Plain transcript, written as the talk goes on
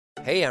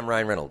Hey, I'm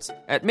Ryan Reynolds.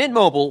 At Mint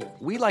Mobile,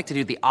 we like to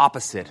do the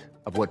opposite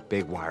of what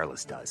Big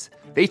Wireless does.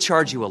 They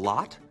charge you a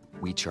lot,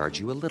 we charge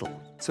you a little.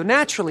 So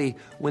naturally,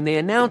 when they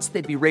announced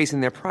they'd be raising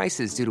their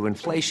prices due to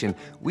inflation,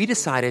 we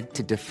decided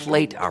to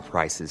deflate our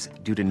prices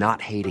due to not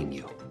hating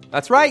you.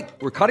 That's right.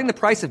 We're cutting the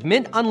price of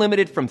Mint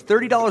Unlimited from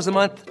 $30 a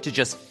month to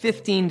just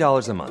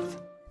 $15 a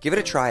month. Give it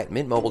a try at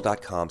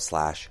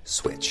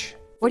mintmobile.com/switch.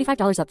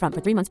 $45 up front for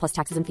 3 months plus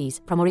taxes and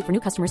fees. Promo rate for new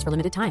customers for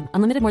limited time.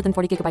 Unlimited more than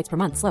 40 gigabytes per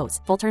month. Slows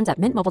full terms at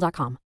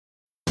mintmobile.com.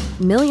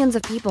 Millions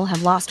of people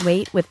have lost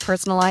weight with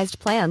personalized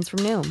plans from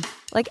Noom.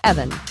 Like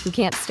Evan, who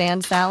can't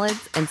stand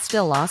salads and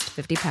still lost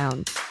 50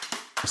 pounds.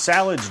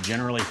 Salads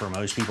generally for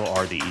most people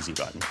are the easy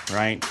button,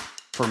 right?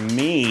 For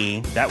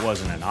me, that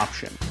wasn't an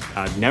option.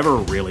 I never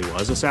really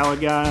was a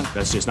salad guy.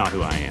 That's just not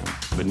who I am.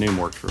 But Noom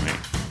worked for me.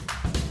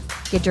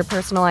 Get your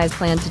personalized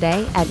plan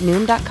today at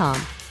Noom.com.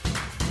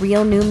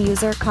 Real Noom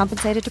user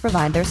compensated to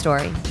provide their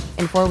story.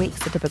 In 4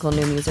 weeks, the typical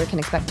Noom user can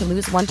expect to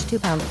lose 1 to 2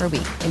 pounds per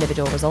week.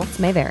 Individual results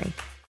may vary.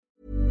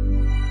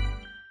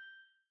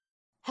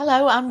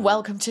 Hello and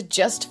welcome to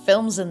Just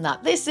Films and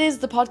That. This is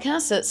the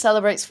podcast that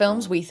celebrates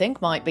films we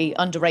think might be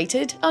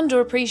underrated,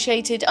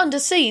 underappreciated,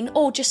 underseen,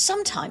 or just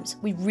sometimes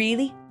we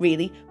really,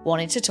 really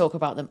wanted to talk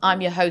about them. I'm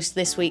your host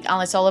this week,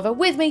 Alice Oliver.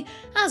 With me,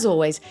 as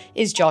always,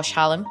 is Josh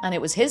Hallam, and it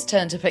was his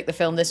turn to pick the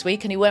film this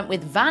week, and he went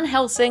with Van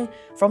Helsing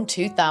from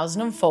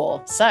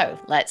 2004. So,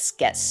 let's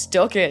get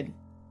stuck in.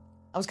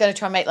 I was going to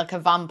try and make like a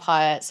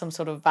vampire, some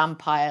sort of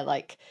vampire,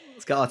 like...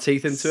 Let's get our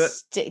teeth into it.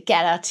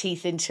 Get our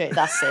teeth into it.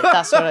 That's it.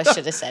 That's what I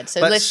should have said.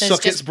 So Let's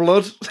suck its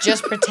blood.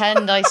 Just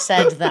pretend I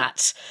said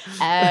that.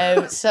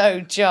 So,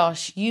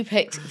 Josh, you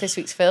picked this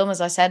week's film, as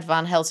I said,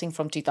 Van Helsing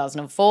from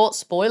 2004.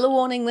 Spoiler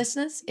warning,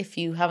 listeners, if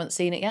you haven't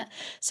seen it yet.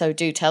 So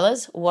do tell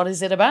us, what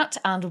is it about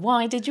and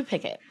why did you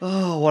pick it?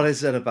 Oh, what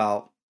is it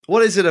about?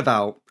 What is it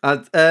about?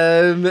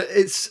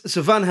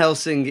 So Van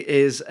Helsing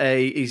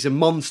he's a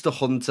monster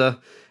hunter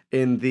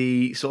in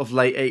the sort of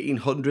late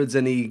 1800s,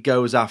 and he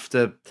goes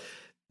after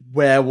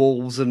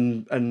werewolves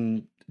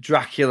and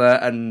Dracula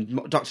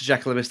and Dr.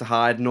 Jekyll and Mr.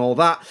 Hyde and all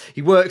that.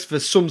 He works for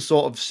some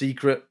sort of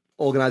secret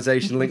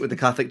organisation linked with the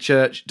Catholic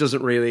Church.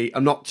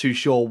 I'm not too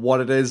sure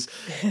what it is.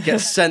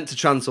 Gets sent to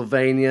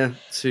Transylvania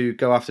to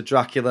go after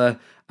Dracula,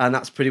 and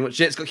that's pretty much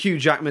it. It's got Hugh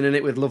Jackman in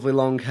it with lovely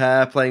long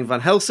hair playing Van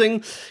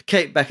Helsing.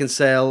 Kate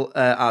Beckinsale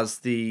as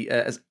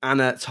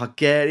Anna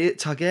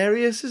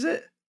Targaryen, is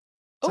it?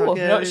 Oh,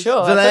 I'm not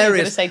sure.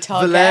 Valerius.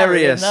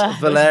 Valerius.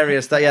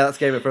 That's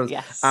Game of Thrones.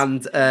 Yes.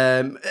 And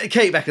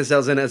Kate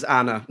Beckinsale's in it as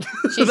Anna.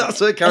 That's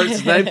her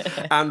character's name.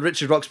 And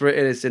Richard Roxburgh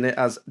is in it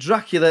as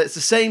Dracula. It's the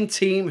same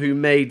team who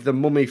made the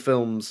Mummy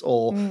films,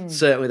 or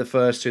certainly the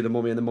first two, The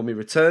Mummy and The Mummy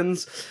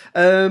Returns.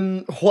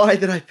 Why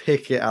did I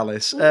pick it,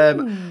 Alice?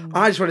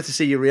 I just wanted to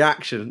see your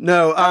reaction.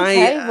 No,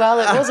 okay, well,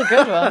 it was a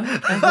good one,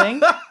 I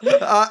think.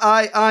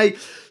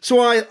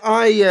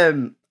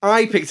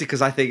 I picked it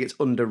because I think it's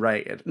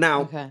underrated.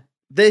 Now,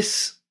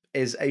 This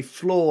is a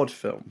flawed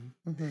film.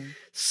 Mm-hmm.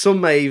 Some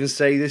may even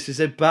say this is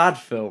a bad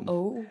film.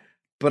 Oh.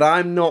 But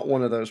I'm not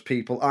one of those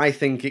people. I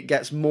think it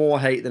gets more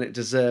hate than it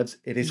deserves.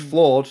 It is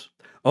flawed.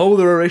 Oh,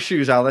 there are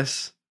issues,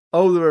 Alice.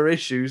 Oh, there are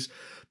issues.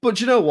 But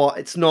you know what?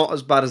 It's not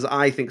as bad as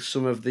I think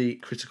some of the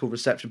critical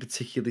reception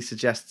particularly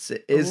suggests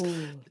it is.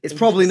 It's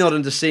probably not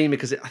underseen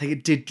because I think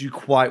it did do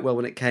quite well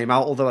when it came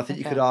out, although I think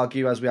you could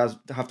argue, as we have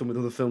done with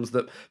other films,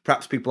 that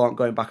perhaps people aren't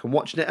going back and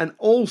watching it. And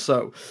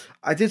also,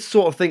 I did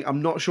sort of think,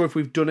 I'm not sure if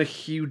we've done a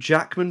Hugh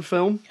Jackman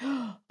film.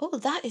 Oh,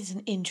 that is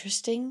an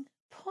interesting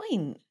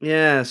point.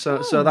 Yeah,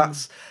 so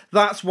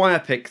that's why I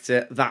picked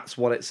it. That's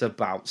what it's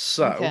about.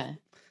 So,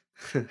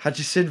 had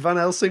you seen Van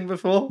Helsing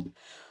before?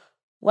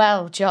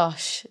 Well,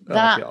 Josh,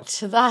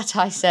 that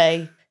I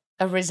say,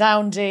 a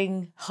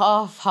resounding,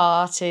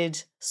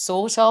 half-hearted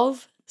sort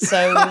of.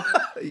 So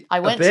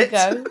I went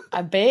to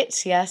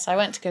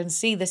go and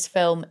see this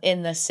film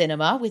in the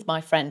cinema with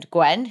my friend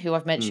Gwen, who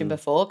I've mentioned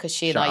before, because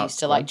she and I used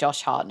to like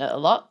Josh Hartnett a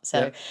lot.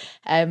 So,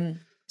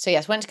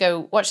 yes, went to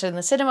go watch it in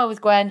the cinema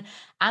with Gwen,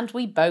 and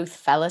we both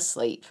fell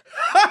asleep.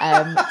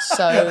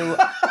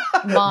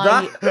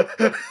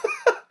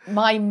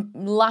 My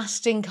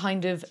lasting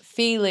kind of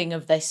feeling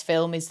of this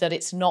film is that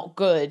it's not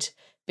good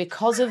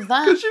because of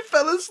that. Because you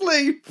fell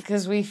asleep.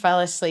 Because we fell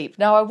asleep.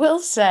 Now, I will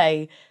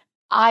say,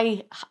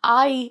 I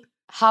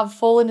have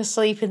fallen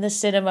asleep in the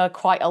cinema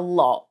quite a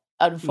lot,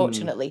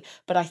 unfortunately.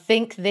 But I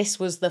think this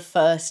was the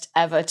first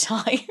ever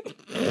time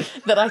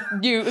that I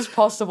knew it was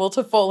possible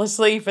to fall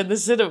asleep in the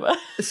cinema.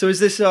 So is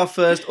this our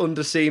first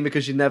underseen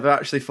because you never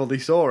actually fully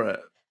saw it?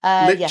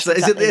 Yes,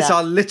 exactly. Is it this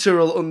our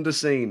literal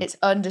underseen? It's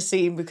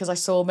underseen because I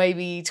saw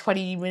maybe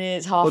 20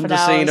 minutes, half an hour.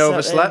 Underseen,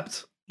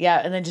 overslept?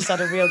 Yeah, and then just had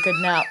a real good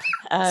nap.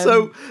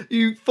 So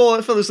you fell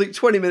asleep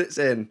 20 minutes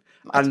in,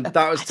 and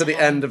that was to the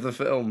end of the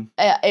film.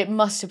 It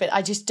must have been.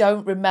 I just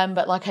don't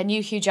remember. Like, I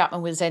knew Hugh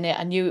Jackman was in it.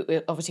 I knew,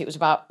 obviously, it was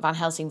about Van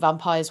Helsing,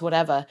 vampires,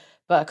 whatever.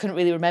 But I couldn't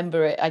really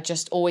remember it. I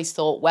just always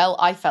thought, well,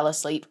 I fell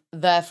asleep,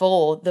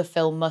 therefore the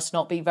film must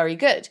not be very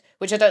good,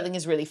 which I don't think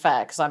is really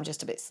fair because I'm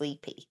just a bit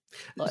sleepy.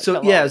 I was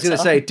going to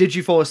say, did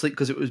you fall asleep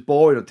because it was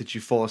boring or did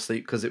you fall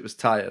asleep because it was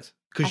tired?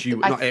 Because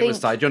I was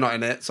tired. You're not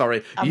in it.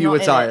 Sorry, I'm you not were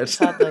in tired. It,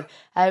 sadly.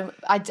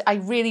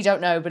 I really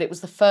don't know, but it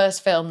was the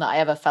first film that I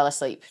ever fell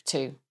asleep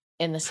to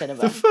in the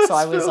cinema. So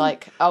I was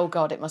like, oh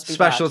God, it must be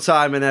special bad.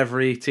 time in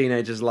every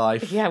teenager's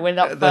life. Yeah, when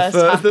that first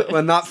happened.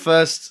 When that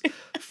first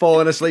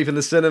falling asleep in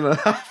the cinema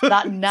happened.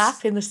 That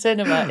nap in the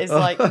cinema is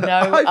like no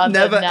I've other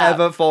never nap,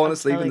 ever fallen I'm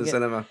asleep in the telling you.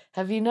 cinema.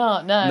 Have you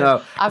not? No.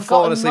 No, I've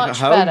fallen gotten asleep at much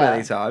home better.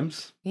 many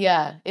times.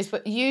 Yeah, it's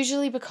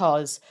usually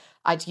because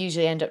I'd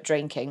usually end up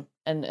drinking,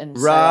 and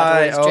so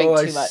Right. I'd always drink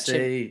I too much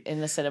see.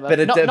 in the cinema.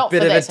 Bit of Not bit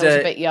for of a this, I was a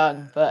day- bit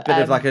young, but Bit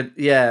of like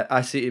a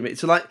I see what you mean.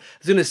 So like I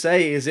was gonna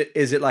say, is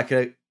it like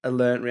a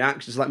learned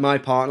reaction? It's like my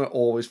partner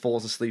always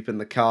falls asleep in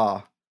the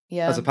car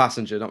yeah. as a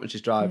passenger, not when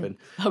she's driving.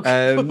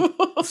 Okay.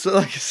 So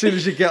like as soon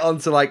as you get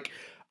onto like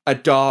a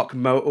dark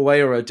motorway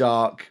or a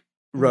dark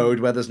road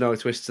where there's no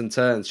twists and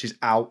turns, she's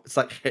out. It's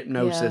like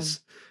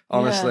hypnosis,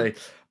 honestly.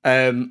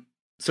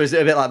 So is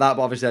it a bit like that?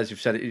 But obviously, as you've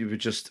said, you were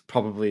just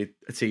probably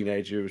a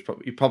teenager.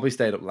 You probably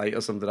stayed up late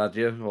or something, had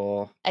you?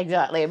 Or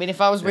Exactly. I mean,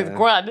 if I was with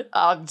Gwen,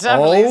 I'd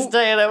definitely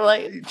stay up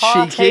late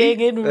partying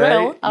cheeky. in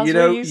real. As you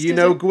know, we used to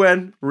do.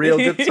 Gwen, real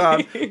good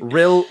time,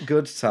 real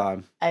good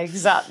time.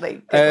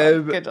 Exactly.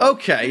 Good one.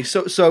 Okay,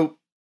 so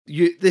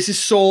this is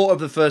sort of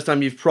the first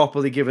time you've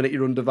properly given it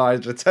your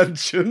undivided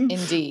attention.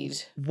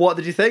 Indeed. What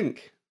did you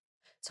think?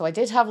 So I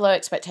did have low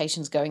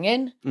expectations going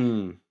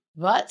in,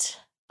 but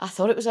I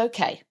thought it was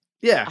okay.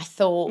 Yeah. I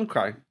thought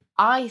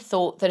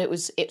that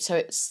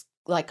it's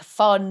like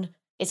fun.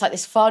 It's like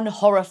this fun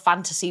horror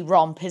fantasy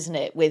romp, isn't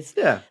it? With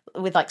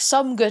like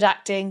some good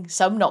acting,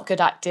 some not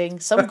good acting,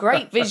 some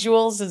great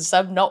visuals and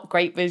some not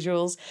great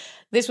visuals.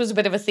 This was a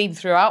bit of a theme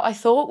throughout, I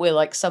thought, where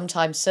like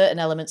sometimes certain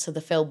elements of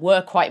the film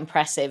were quite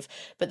impressive,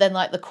 but then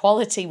like the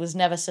quality was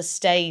never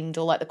sustained,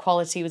 or like the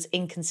quality was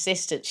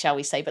inconsistent, shall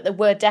we say. But there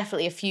were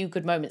definitely a few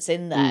good moments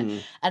in there.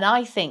 And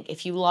I think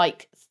if you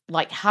like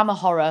Hammer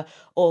horror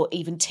or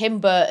even Tim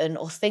Burton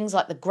or things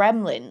like the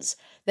Gremlins,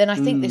 then I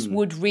think this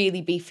would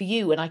really be for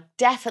you. And I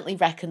definitely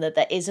reckon that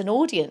there is an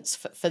audience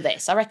for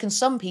this. I reckon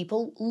some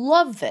people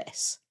love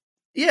this.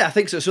 Yeah, I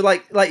think so. So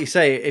like you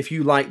say, if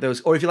you like those,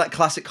 or if you like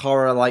classic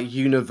horror, like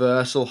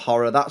Universal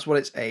horror, that's what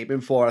it's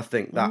aiming for. I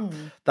think that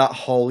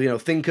whole,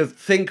 think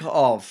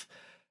of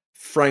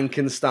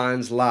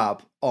Frankenstein's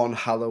lab on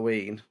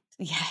Halloween.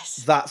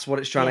 Yes. That's what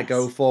it's trying to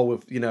go for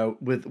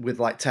with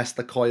like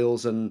Tesla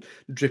coils and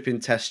dripping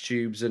test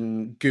tubes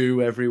and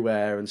goo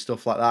everywhere and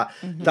stuff like that.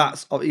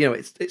 That's,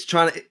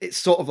 it's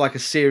sort of like a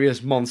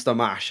serious monster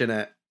mash, isn't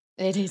it?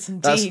 It is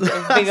indeed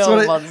a big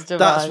old monster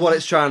mash. That's what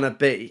it's trying to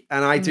be.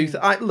 And I do,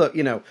 look,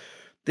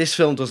 this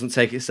film doesn't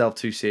take itself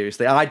too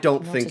seriously. I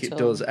don't think it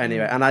does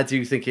anyway. And I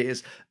do think it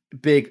is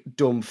big,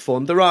 dumb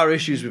fun. There are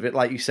issues with it,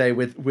 like you say,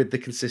 with the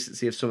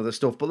consistency of some of the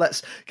stuff. But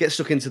let's get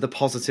stuck into the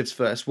positives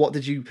first. What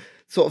did you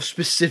sort of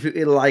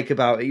specifically like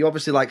about it? You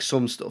obviously like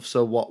some stuff.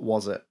 So what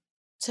was it?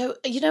 So,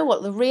 you know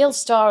what? The real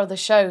star of the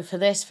show for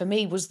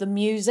me, was the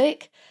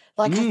music.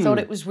 Like, I thought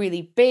it was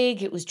really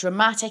big, it was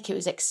dramatic, it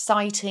was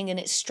exciting, and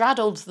it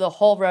straddled the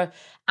horror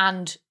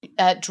and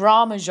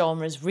drama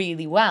genres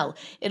really well.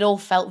 It all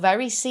felt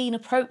very scene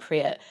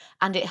appropriate,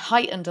 and it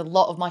heightened a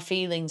lot of my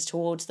feelings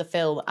towards the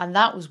film. And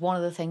that was one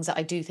of the things that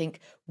I do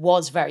think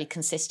was very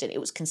consistent. It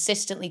was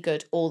consistently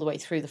good all the way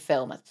through the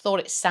film. I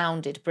thought it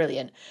sounded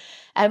brilliant.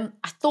 I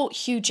thought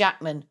Hugh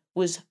Jackman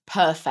was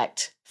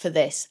perfect for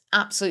this.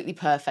 Absolutely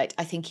perfect.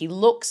 I think he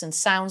looks and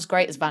sounds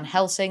great as Van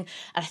Helsing,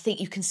 and I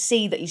think you can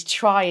see that he's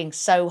trying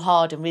so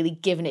hard and really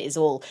giving it his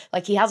all.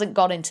 Like, he hasn't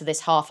gone into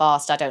this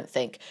half-assed, I don't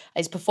think.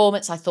 His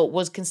performance, I thought,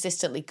 was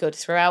consistently good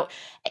throughout,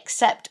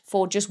 except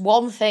for just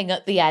one thing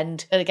at the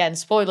end. And again,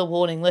 spoiler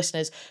warning,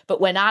 listeners, but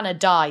when Anna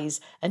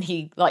dies and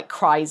he, like,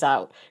 cries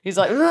out, he's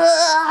like,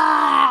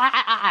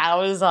 I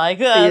was like,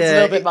 that's a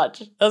little bit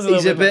much.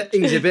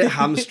 He's a bit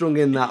hamstrung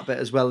in that bit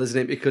as well, isn't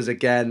it? Because,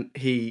 again,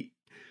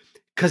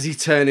 because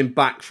he's turning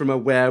back from a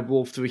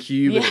werewolf to a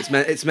human. Yeah.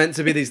 It's meant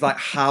to be these like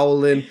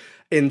howling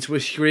into a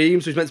scream.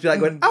 So he's meant to be like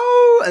going,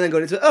 oh, and then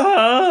going into,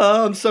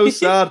 oh, I'm so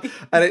sad.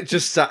 And it's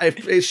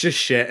just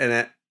shit, isn't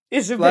it?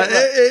 It's a bit like,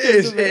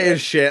 it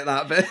is shit,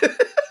 that bit.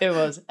 It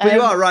was. But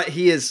you are right,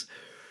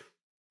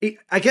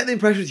 I get the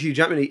impression with Hugh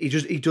Jackman,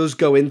 he does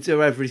go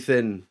into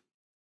everything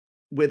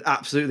with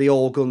absolutely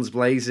all guns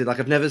blazing. Like,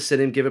 I've never seen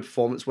him give a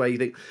performance where you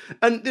think,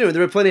 and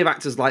there are plenty of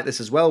actors like this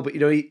as well, but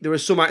there are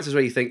some actors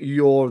where you think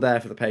you're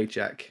there for the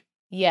paycheck.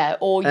 Yeah,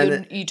 or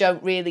you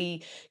don't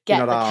really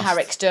get the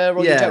character,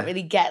 or you don't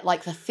really get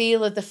like the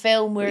feel of the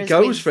film. Whereas he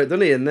goes for it,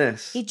 doesn't he? In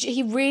this,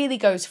 he really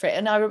goes for it.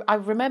 And I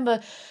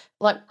remember,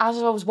 like, as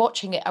I was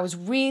watching it, I was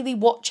really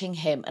watching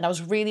him, and I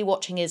was really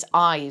watching his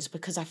eyes,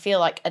 because I feel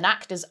like an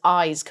actor's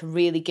eyes can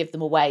really give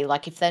them away.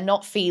 Like, if they're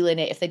not feeling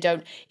it, if they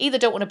don't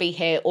want to be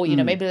here, or,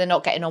 maybe they're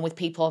not getting on with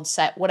people on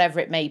set, whatever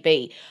it may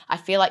be, I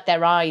feel like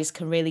their eyes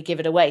can really give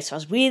it away. So I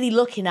was really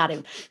looking at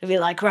him and be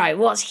like, right,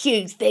 what's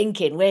Hugh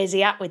thinking? Where's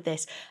he at with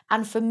this?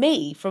 And for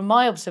me, from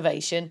my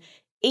observation,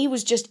 he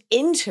was just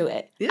into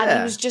it. Yeah. And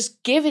he was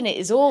just giving it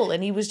his all,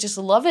 and he was just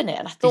loving it.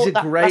 And I thought he's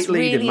a great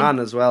leading man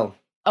as well.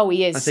 Oh,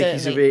 he is. I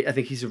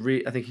think he's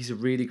a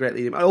really great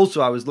leader. Also,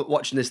 I was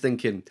watching this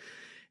thinking,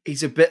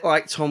 he's a bit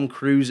like Tom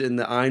Cruise in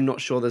that I'm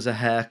not sure there's a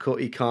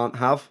haircut he can't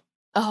have.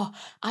 Oh,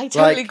 I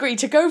totally agree.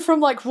 To go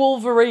from like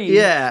Wolverine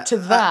to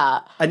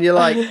that. And you're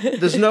like,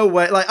 there's no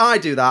way. Like, I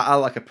do that. I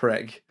like a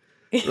prig.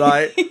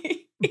 Right?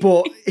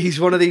 But he's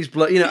one of these,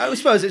 I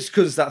suppose it's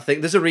because that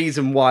thing. There's a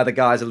reason why the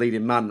guy's a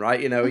leading man, right?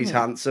 He's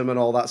handsome and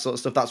all that sort of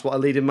stuff. That's what a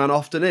leading man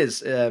often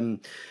is.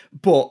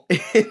 But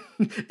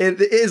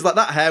it is like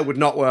that hair would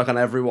not work on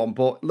everyone,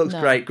 but looks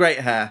great. Great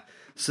hair.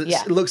 So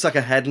it looks like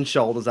a Head and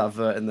Shoulders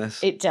advert in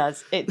this. It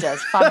does.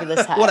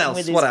 Fabulous hat. What else?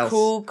 With his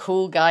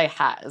cool guy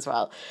hat as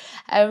well.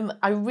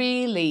 I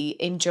really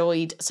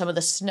enjoyed some of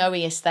the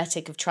snowy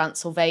aesthetic of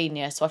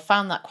Transylvania, so I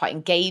found that quite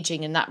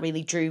engaging and that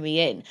really drew me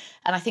in.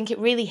 And I think it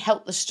really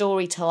helped the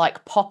story to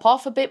like pop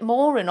off a bit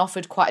more and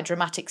offered quite a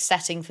dramatic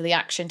setting for the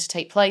action to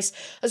take place,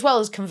 as well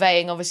as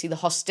conveying obviously the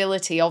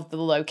hostility of the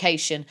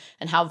location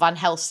and how Van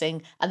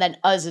Helsing and then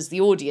us as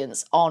the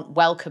audience aren't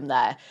welcome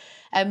there.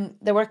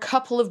 There were a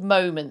couple of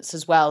moments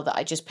as well that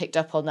I just picked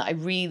up on that I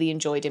really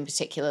enjoyed in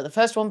particular. The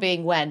first one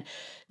being when,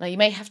 now you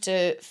may have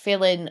to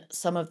fill in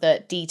some of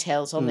the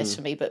details on this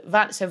for me, but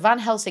Van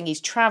Helsing, he's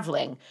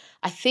travelling.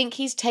 I think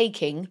he's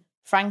taking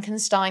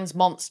Frankenstein's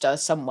monster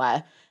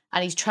somewhere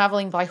and he's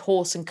travelling by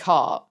horse and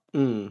cart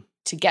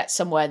to get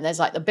somewhere. And there's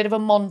like a bit of a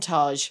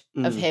montage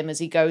of him as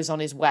he goes on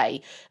his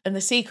way. And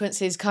the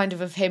sequence is kind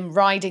of him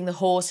riding the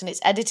horse and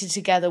it's edited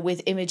together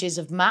with images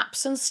of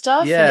maps and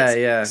stuff. Yeah, and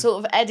it's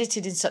sort of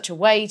edited in such a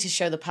way to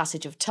show the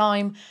passage of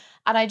time.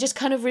 And I just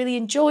kind of really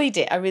enjoyed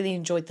it. I really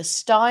enjoyed the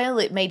style.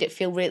 It made it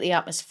feel really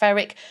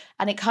atmospheric.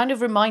 And it kind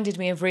of reminded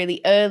me of really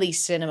early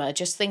cinema,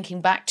 just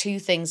thinking back to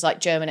things like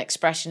German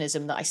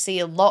Expressionism, that I see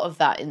a lot of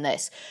that in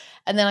this.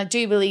 And then I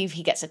do believe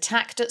he gets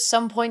attacked at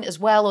some point as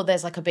well, or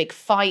there's like a big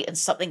fight and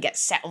something gets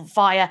set on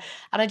fire.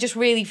 And I just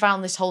really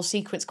found this whole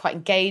sequence quite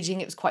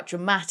engaging. It was quite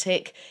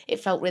dramatic.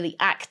 It felt really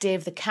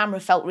active. The camera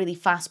felt really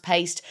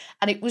fast-paced.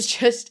 And it was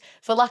just,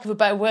 for lack of a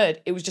better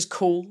word, it was just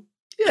cool.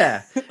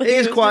 Yeah, it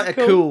is quite a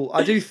cool.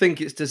 I do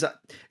think it's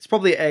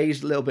probably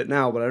aged a little bit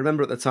now, but I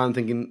remember at the time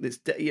thinking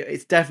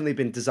it's definitely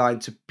been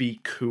designed to be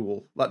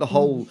cool, like the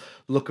whole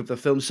look of the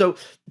film. So,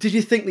 did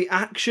you think the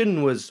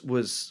action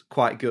was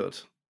quite good,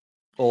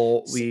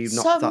 or were you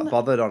not that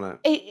bothered on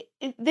it?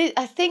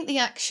 I think the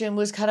action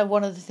was kind of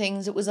one of the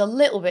things that was a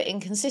little bit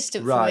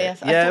inconsistent for me. I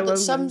thought that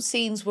some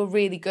scenes were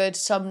really good,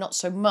 some not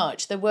so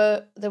much. There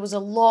was a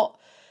lot.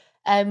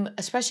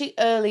 Especially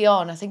early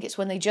on, I think it's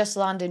when they just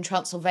land in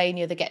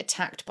Transylvania, they get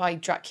attacked by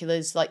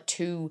Dracula's like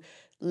two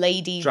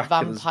lady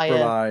vampire.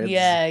 Brides.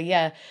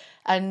 Yeah.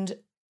 And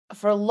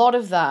for a lot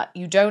of that,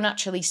 you don't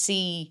actually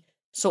see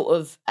sort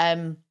of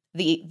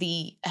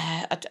the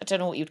I don't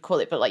know what you'd call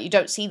it, but like you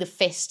don't see the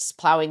fists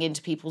ploughing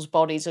into people's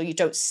bodies, or you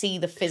don't see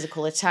the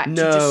physical attack.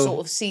 No. You just sort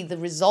of see the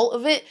result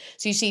of it.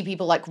 So you see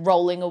people like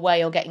rolling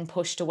away or getting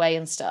pushed away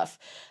and stuff.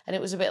 And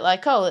it was a bit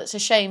like, oh, it's a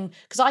shame,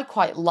 because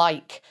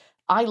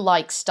I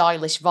like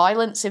stylish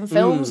violence in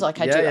films. I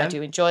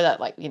do enjoy that,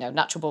 like,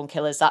 Natural Born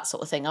Killers, that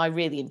sort of thing. I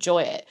really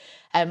enjoy it.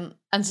 And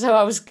so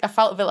I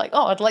felt a bit like,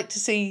 oh, I'd like to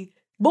see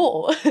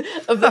more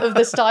of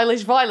the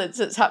stylish violence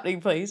that's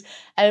happening, please.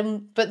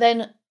 But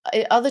then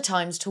other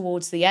times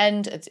towards the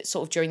end,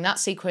 sort of during that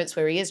sequence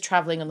where he is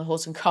travelling on the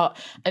horse and cart,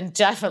 and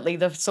definitely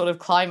the sort of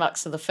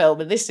climax of the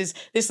film, and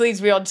this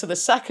leads me on to the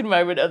second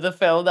moment of the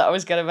film that I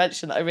was going to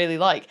mention that I really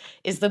like,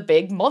 is the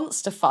big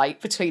monster fight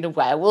between a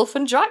werewolf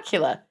and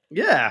Dracula.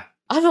 Yeah.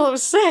 I thought it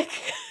was sick.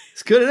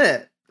 It's good, isn't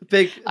it?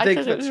 I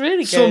thought it was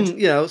really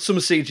good. Some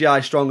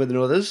CGI stronger than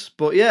others,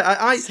 but yeah,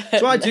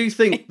 I do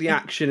think the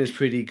action is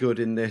pretty good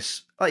in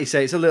this. Like you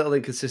say, it's a little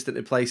inconsistent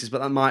in places, but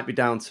that might be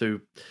down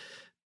to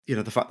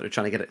the fact that they're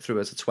trying to get it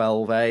through as a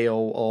 12A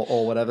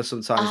or whatever.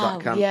 Sometimes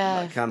that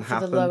can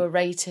happen. The lower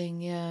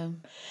rating, yeah.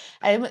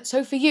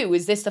 So for you,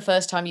 is this the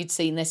first time you'd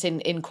seen this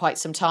in quite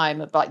some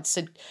time? But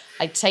so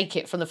I take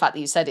it from the fact that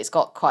you said it's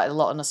got quite a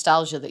lot of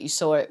nostalgia that you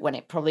saw it when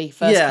it probably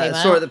first came out. Yeah,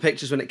 I saw it the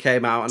pictures when it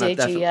came out. And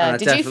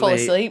Did you fall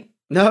asleep?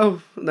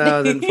 No,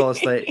 I didn't fall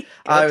asleep.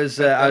 I was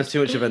too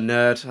much of a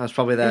nerd. I was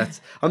probably there.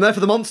 I'm there for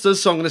the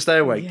monsters, so I'm going to stay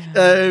awake.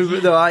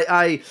 No,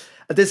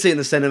 I did see it in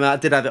the cinema. I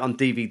did have it on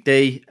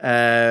DVD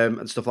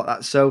and stuff like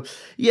that. So,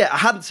 yeah, I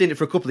hadn't seen it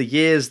for a couple of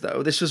years,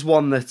 though. This was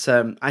one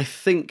that I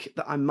think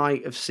that I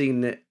might have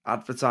seen it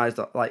advertised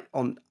like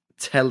on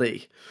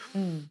telly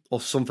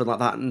or something like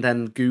that, and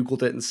then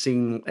Googled it and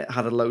seen it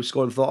had a low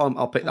score and thought,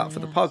 I'll pick that for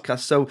the podcast.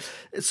 So,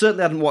 it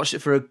certainly hadn't watched it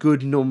for a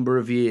good number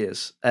of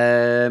years.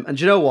 And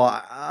you know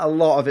what? A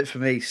lot of it for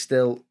me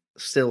still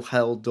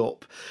held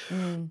up.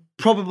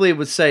 Probably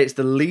would say it's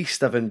the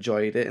least I've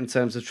enjoyed it in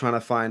terms of trying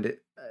to find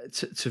it,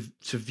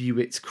 to view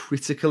it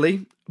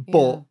critically,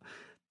 but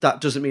that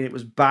doesn't mean it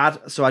was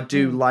bad. So I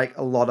do like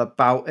a lot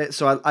about it.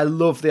 So I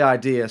love the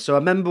idea. So I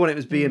remember when it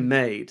was being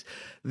made,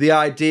 the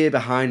idea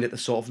behind it, the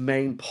sort of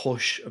main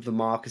push of the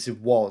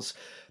marketing was,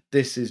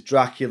 this is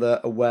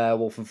Dracula, a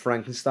werewolf, and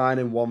Frankenstein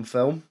in one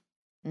film.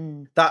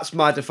 That's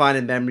my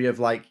defining memory of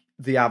like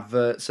the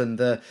adverts and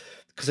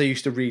because I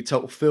used to read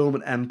Total Film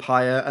and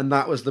Empire, and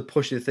that was the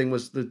pushing thing,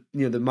 was the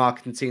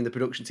marketing team, the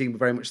production team were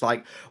very much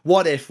like,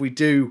 what if we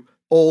do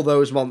all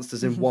those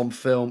monsters in one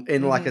film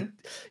in like a,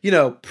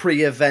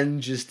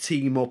 pre-Avengers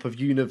team up of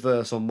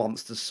Universal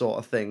monsters sort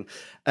of thing.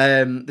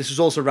 This was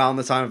also around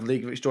the time of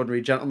League of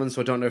Extraordinary Gentlemen,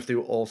 so I don't know if they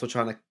were also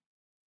trying to,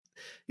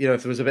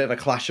 if there was a bit of a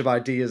clash of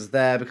ideas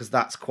there, because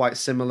that's quite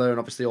similar, and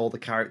obviously all the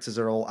characters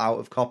are all out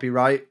of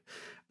copyright.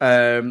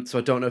 So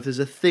I don't know if there's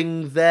a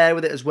thing there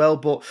with it as well,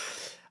 but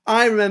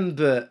I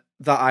remember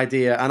that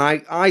idea, and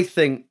I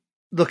think,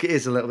 look, it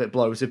is a little bit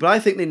bloated, but I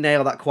think they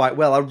nail that quite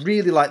well. I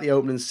really like the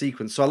opening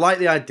sequence, so I like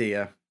the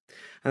idea,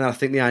 and I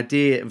think the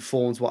idea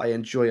informs what I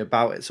enjoy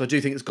about it. So I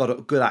do think it's got a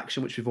good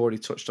action, which we've already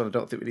touched on. I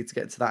don't think we need to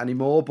get into that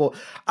anymore, but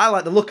I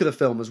like the look of the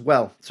film as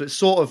well. So it's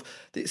sort of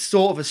a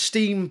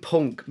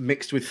steampunk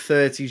mixed with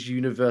 30s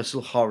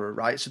Universal horror,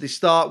 right? So they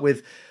start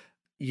with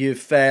your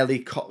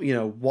fairly,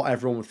 what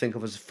everyone would think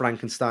of as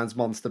Frankenstein's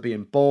monster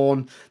being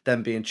born,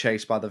 then being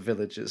chased by the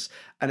villagers.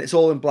 And it's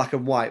all in black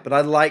and white, but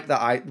I like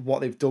what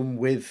they've done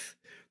with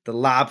the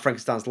lab,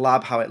 Frankenstein's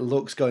lab, how it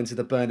looks going to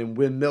the burning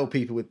windmill,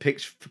 people with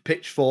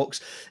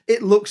pitchforks.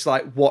 It looks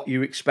like what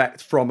you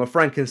expect from a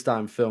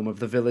Frankenstein film, of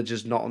the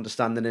villagers not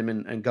understanding him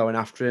and going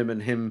after him,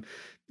 and him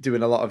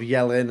doing a lot of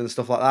yelling and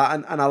stuff like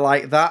that. And I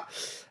like that.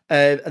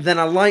 And then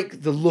I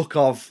like the look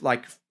of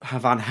like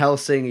Van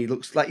Helsing. He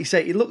looks, like you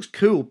say, he looks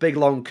cool. Big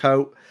long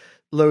coat,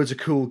 loads of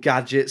cool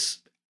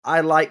gadgets.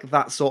 I like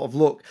that sort of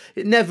look.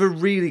 It never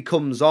really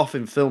comes off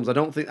in films.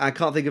 I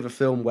can't think of a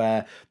film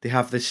where they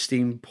have this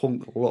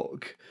steampunk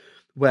look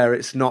where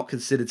it's not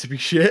considered to be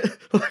shit.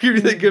 Like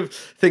if you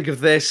think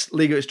of this,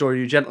 League of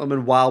Extraordinary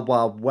Gentlemen, Wild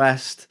Wild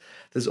West.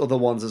 There's other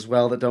ones as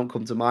well that don't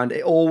come to mind.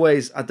 It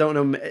always, I don't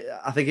know,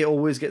 I think it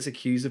always gets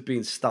accused of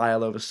being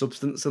style over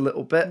substance a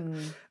little bit.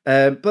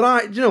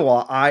 But you know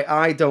what?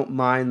 I don't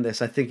mind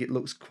this. I think it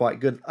looks quite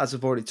good. As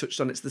I've already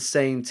touched on, it's the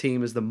same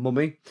team as The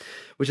Mummy,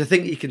 which I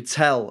think you can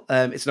tell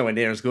it's nowhere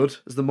near as good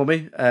as The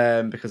Mummy,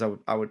 because I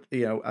would,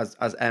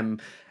 as M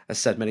has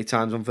said many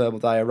times on Verbal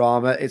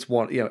Diorama, it's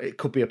one, it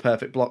could be a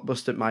perfect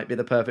blockbuster. It might be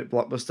the perfect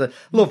blockbuster.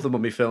 Love the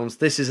Mummy films.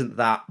 This isn't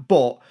that,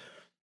 but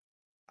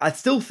I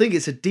still think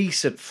it's a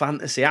decent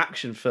fantasy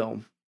action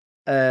film,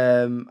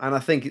 and I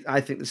think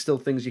there's still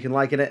things you can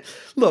like in it.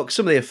 Look,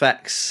 some of the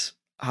effects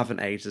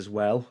haven't aged as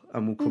well,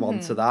 and we'll come on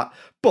to that.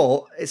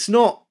 But it's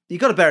not. You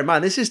got to bear in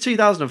mind this is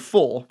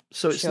 2004,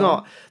 so it's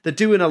not. They're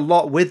doing a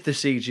lot with the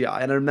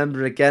CGI, and I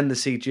remember again the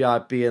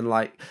CGI being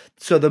like,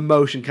 so the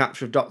motion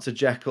capture of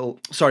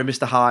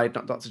Mr. Hyde,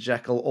 not Dr.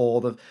 Jekyll,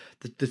 or the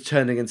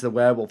turning into the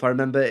werewolf. I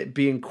remember it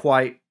being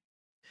quite.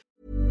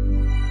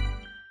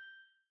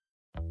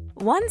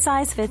 One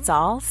size fits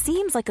all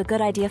seems like a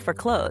good idea for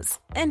clothes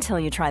until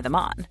you try them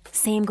on.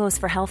 Same goes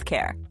for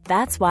healthcare.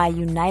 That's why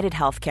United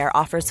Healthcare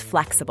offers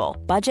flexible,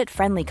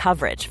 budget-friendly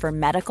coverage for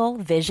medical,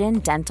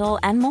 vision, dental,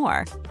 and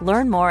more.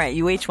 Learn more at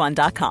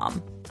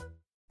uh1.com.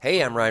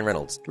 Hey, I'm Ryan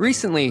Reynolds.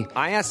 Recently,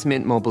 I asked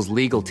Mint Mobile's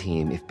legal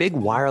team if big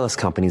wireless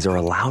companies are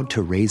allowed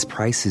to raise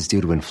prices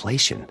due to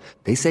inflation.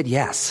 They said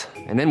yes.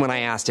 And then when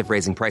I asked if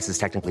raising prices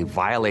technically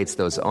violates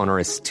those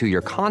onerous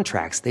two-year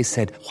contracts, they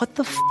said, "What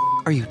the f***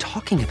 are you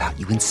talking about,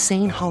 you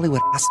insane Hollywood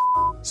ass?"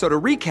 So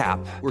to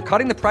recap, we're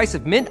cutting the price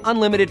of Mint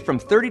Unlimited from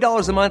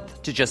 $30 a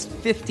month to just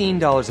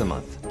 $15 a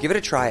month. Give it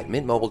a try at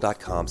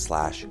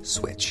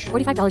mintmobile.com/switch.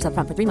 $45 up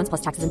front for 3 months plus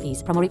taxes and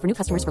fees. Promo rate for new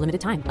customers for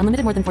limited time.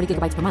 Unlimited more than 40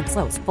 gigabytes per month.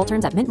 Slows full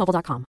terms at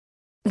mintmobile.com.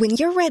 When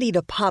you're ready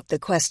to pop the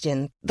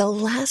question, the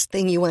last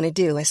thing you want to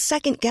do is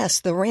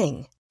second-guess the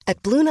ring.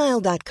 At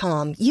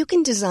BlueNile.com, you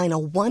can design a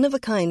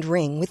one-of-a-kind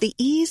ring with the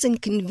ease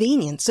and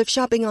convenience of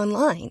shopping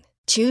online.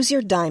 Choose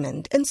your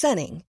diamond and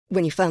setting.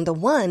 When you find the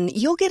one,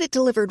 you'll get it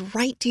delivered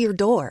right to your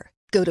door.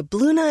 Go to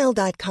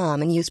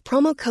BlueNile.com and use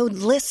promo code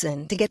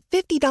LISTEN to get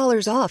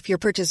 $50 off your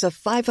purchase of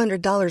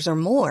 $500 or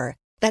more.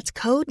 That's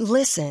code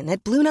LISTEN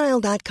at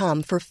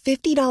BlueNile.com for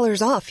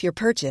 $50 off your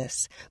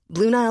purchase.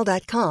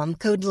 BlueNile.com,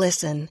 code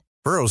LISTEN.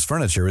 Burrow's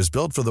furniture is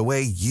built for the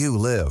way you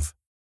live.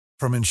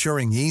 From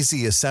ensuring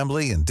easy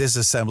assembly and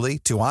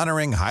disassembly to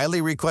honoring highly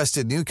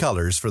requested new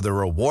colors for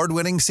their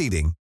award-winning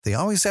seating, they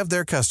always have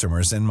their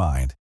customers in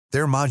mind.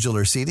 Their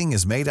modular seating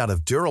is made out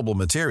of durable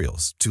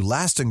materials to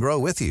last and grow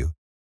with you.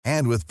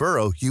 And with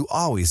Burrow, you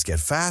always get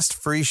fast,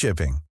 free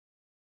shipping.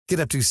 Get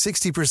up to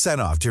 60%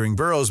 off during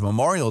Burrow's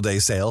Memorial Day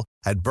sale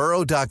at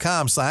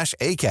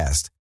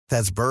burrow.com/ACAST.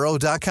 That's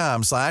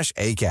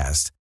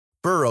burrow.com/ACAST.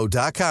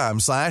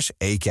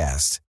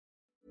 burrow.com/ACAST.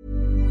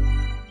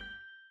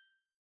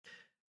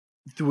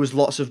 There was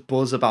lots of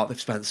buzz about they've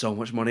spent so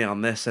much money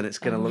on this and it's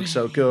going to look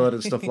so good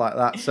and stuff like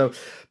that. So,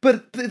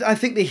 but I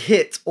think they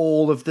hit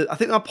all of the. I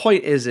think our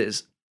point is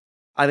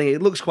I think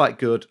it looks quite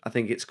good. I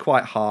think it's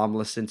quite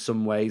harmless in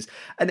some ways,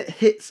 and it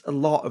hits a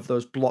lot of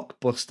those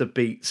blockbuster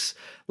beats,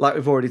 like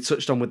we've already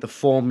touched on with the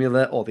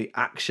formula or the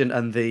action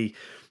and the,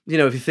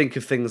 if you think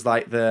of things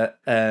like the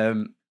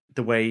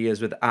way he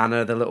is with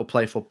Anna, the little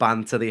playful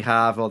banter they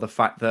have, or the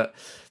fact that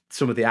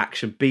some of the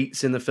action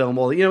beats in the film,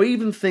 or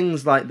even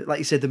things like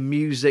you said, the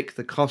music,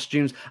 the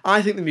costumes.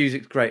 I think the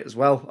music's great as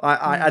well.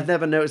 I'd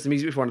never noticed the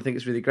music before, and I think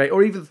it's really great.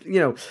 Or even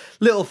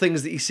little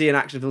things that you see in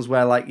action films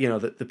where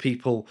the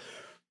people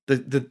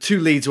the two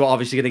leads were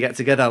obviously going to get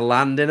together,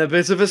 land in a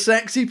bit of a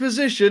sexy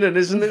position, and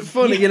isn't it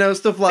funny? You know,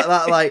 stuff like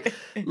that.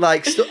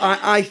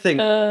 I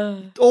think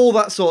all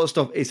that sort of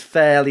stuff is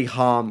fairly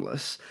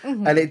harmless,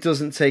 and it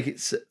doesn't take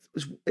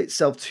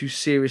itself too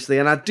seriously.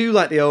 And I do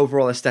like the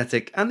overall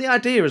aesthetic and the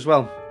idea as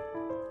well.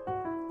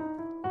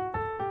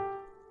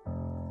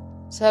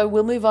 So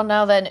we'll move on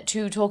now then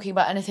to talking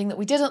about anything that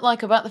we didn't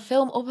like about the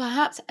film, or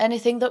perhaps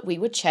anything that we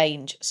would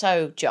change.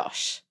 So,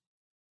 Josh,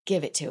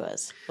 give it to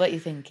us. What are you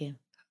thinking?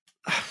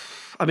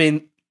 I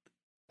mean,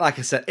 like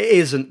I said, it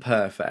isn't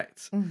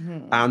perfect.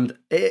 And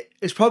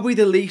it's probably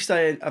the least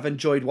I've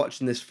enjoyed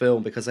watching this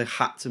film, because I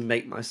had to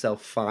make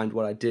myself find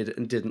what I did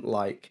and didn't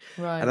like.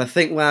 Right. And I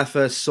think when I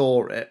first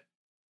saw it,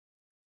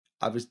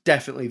 I was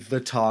definitely the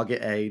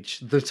target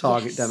age, the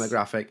target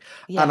demographic.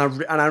 Yeah.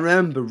 And I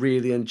remember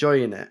really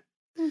enjoying it.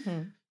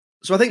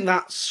 So I think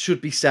that should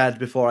be said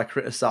before I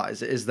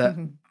criticise it, is that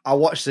I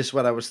watched this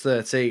when I was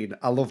 13.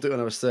 I loved it when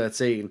I was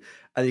 13.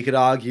 And you could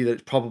argue that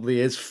it probably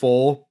is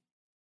for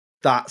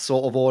that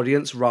sort of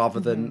audience rather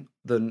than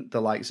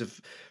the likes of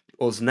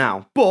us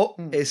now. But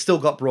it's still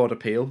got broad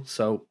appeal,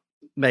 so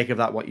make of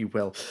that what you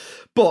will.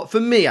 But for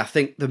me, I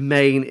think the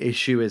main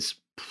issue is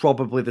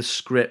probably the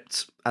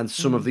script and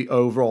some of the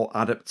overall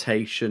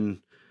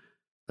adaptation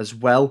as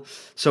well.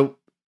 So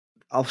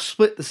I'll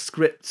split the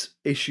script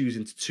issues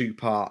into two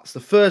parts. The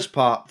first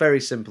part,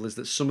 very simple, is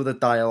that some of the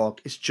dialogue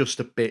is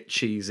just a bit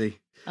cheesy.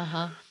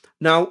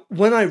 Now,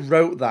 when I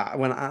wrote that,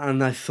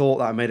 and I thought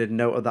that, I made a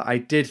note of that, I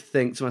did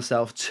think to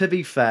myself, to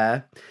be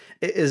fair,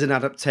 it is an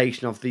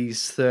adaptation of these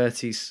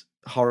 30s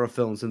horror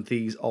films and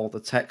these older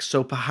texts.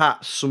 So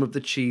perhaps some of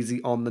the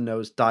cheesy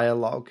on-the-nose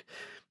dialogue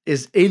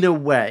is, in a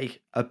way,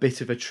 a bit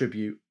of a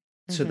tribute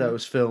to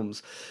those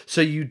films.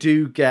 So you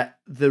do get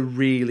the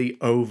really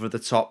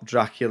over-the-top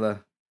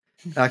Dracula.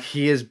 Like,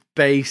 he is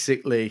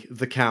basically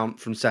the Count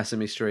from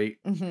Sesame Street.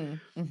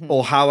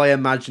 Or How I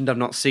Imagined I've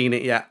Not Seen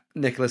It Yet,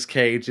 Nicolas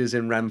Cage is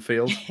in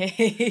Renfield. Do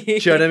you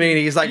know what I mean?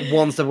 He's like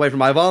one step away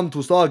from I want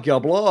to start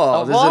your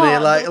blood,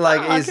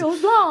 isn't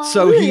he?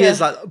 So he is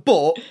like,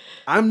 but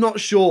I'm not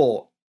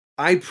sure.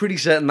 I'm pretty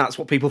certain that's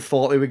what people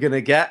thought they were going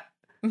to get.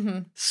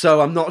 So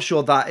I'm not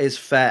sure that is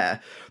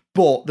fair.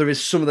 But there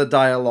is some of the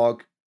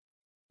dialogue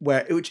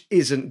which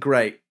isn't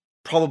great.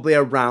 Probably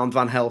around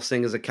Van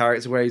Helsing as a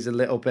character, where he's a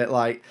little bit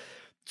like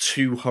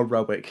too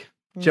heroic.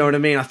 Do you know what I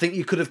mean? I think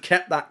you could have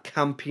kept that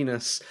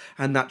campiness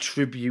and that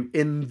tribute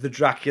in the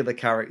Dracula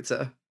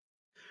character,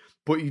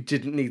 but you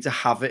didn't need to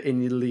have it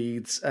in your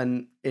leads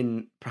and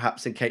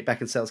perhaps in Kate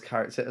Beckinsale's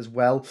character as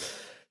well.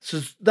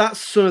 So that's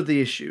sort of the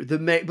issue.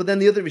 But then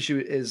the other issue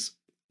is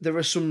there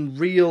are some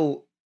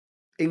real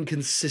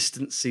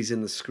inconsistencies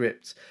in the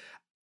script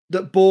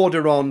that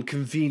border on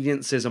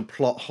conveniences and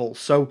plot holes.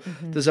 So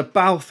there's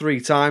about 3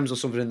 times or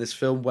something in this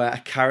film where a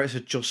character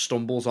just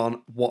stumbles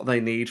on what they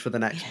need for the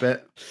next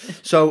bit.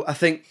 So I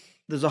think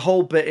there's a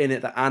whole bit in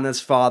it that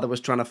Anna's father was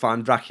trying to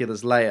find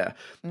Dracula's lair.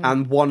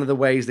 And one of the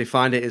ways they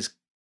find it is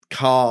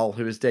Carl,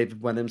 who is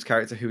David Wenham's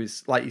character, who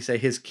is, like you say,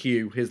 his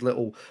Q, his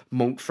little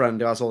monk friend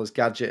who has all his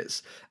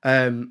gadgets,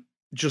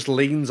 just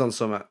leans on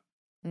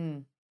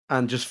something.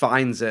 And just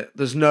finds it.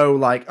 There's no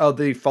like, oh,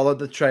 they followed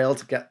the trail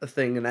to get the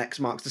thing and X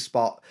marks the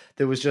spot.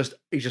 There was just,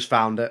 he just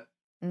found it.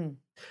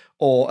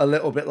 Or a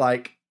little bit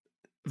like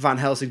Van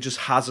Helsing just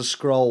has a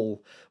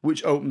scroll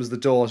which opens the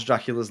door to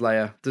Dracula's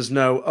lair. There's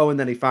no, and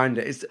then he found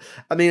it.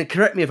 I mean,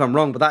 correct me if I'm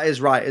wrong, but that is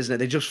right, isn't it?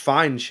 They just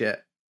find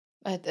shit.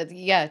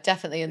 Yeah,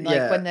 definitely. And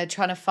like when they're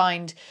trying to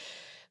find,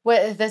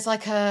 where there's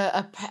like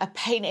a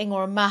painting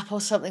or a map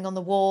or something on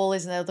the wall,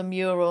 isn't there, the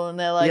mural, and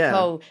they're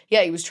like,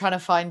 he was trying to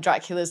find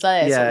Dracula's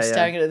lair, sort of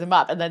staring at the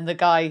map, and then the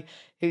guy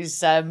who's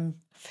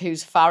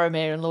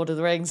Faramir in Lord of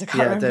the Rings, I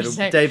can't remember his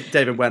name.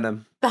 David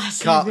Wenham.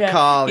 That's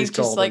Carl, he's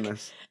just called like, in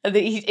this. And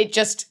it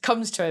just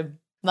comes to him.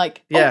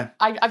 Like,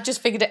 I've just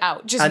figured it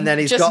out. And then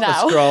he's got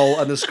the scroll,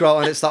 and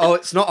it's like, oh,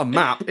 it's not a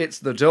map, it's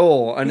the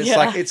door. And it's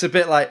like, it's a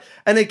bit like,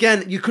 and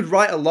again, you could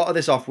write a lot of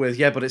this off with,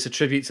 but it's a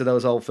tribute to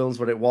those old films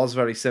where it was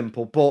very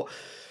simple. But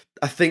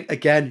I think,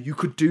 again, you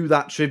could do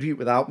that tribute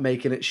without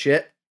making it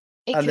shit.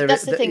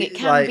 That's the thing, it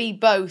can be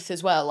both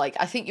as well. Like,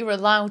 I think you're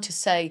allowed to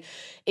say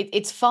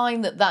it's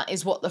fine that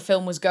is what the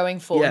film was going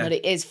for and that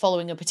it is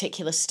following a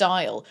particular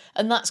style.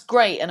 And that's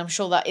great, and I'm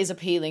sure that is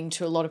appealing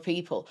to a lot of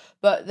people.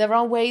 But there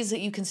are ways that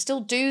you can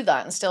still do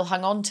that and still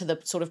hang on to the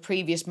sort of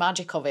previous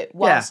magic of it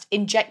whilst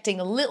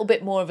injecting a little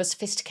bit more of a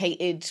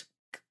sophisticated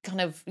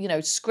kind of,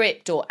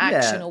 script or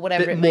action or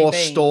whatever it may be. More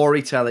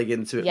storytelling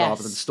into it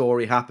rather than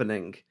story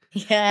happening.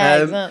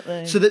 Yeah,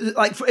 exactly. So,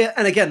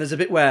 and again, there's a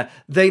bit where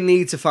they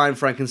need to find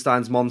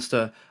Frankenstein's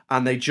monster,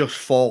 and they just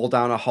fall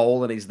down a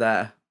hole, and he's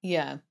there.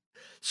 Yeah.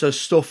 So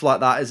stuff like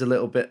that is a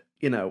little bit,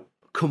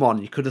 come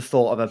on, you could have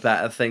thought of a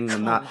better thing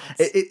than that.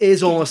 It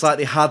is almost like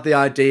they had the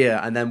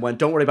idea, and then went,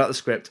 don't worry about the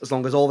script, as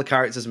long as all the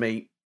characters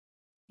meet.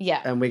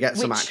 Yeah. And we get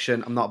some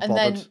action. I'm not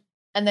bothered.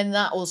 And then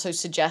that also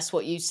suggests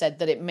what you said,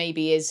 that it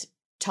maybe is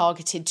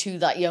targeted to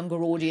that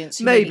younger audience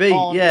who maybe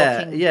aren't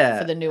looking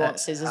for the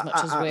nuances as much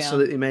as we are.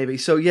 Absolutely, maybe.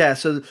 So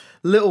so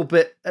little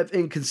bit of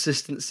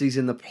inconsistencies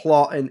in the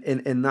plot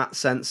in that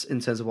sense, in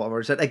terms of what I've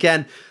already said.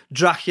 Again,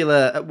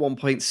 Dracula at one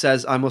point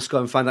says, I must go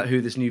and find out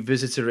who this new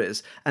visitor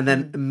is, and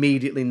then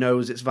immediately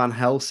knows it's Van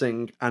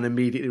Helsing and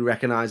immediately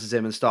recognises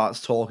him and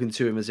starts talking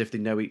to him as if they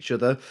know each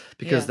other,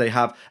 because they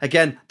have,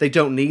 again, they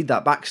don't need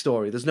that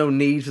backstory. There's no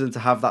need for them to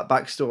have that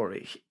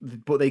backstory,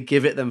 but they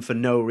give it them for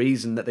no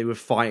reason, that they were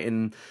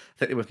fighting, I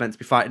think they were meant to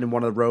be fighting in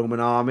one of the Roman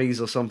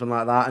armies or something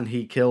like that, and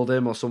he killed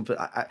him or something.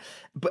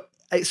 But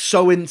it's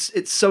so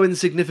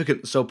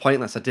insignificant, so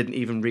pointless. I didn't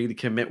even really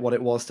commit what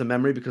it was to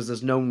memory, because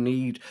there's no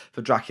need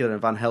for Dracula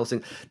and Van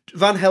Helsing.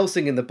 Van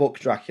Helsing in the book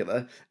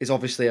Dracula is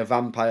obviously a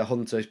vampire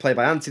hunter. He's played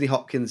by Anthony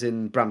Hopkins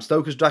in Bram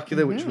Stoker's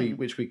Dracula,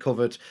 which we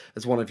covered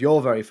as one of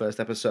your very first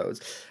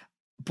episodes.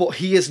 But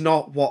he is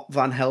not what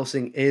Van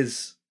Helsing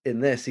is in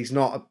this. He's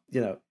not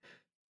a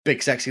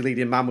big sexy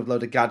leading man with a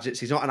load of gadgets.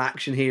 He's not an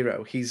action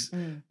hero.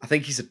 I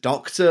think he's a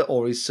doctor,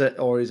 or he's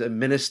a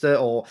minister,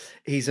 or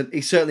he's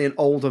certainly an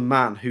older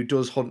man who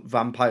does hunt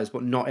vampires,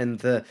 but not in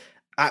the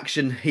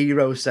action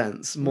hero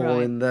sense,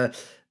 more in the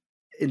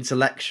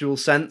intellectual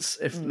sense,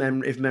 if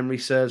memory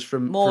serves,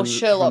 from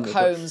Sherlock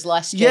Holmes,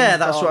 less James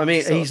that's Bond, what I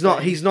mean. He's not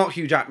thing.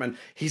 Hugh Jackman.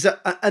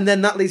 And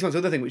then that leads on to the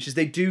other thing, which is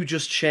they do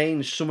just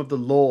change some of the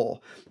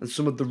law and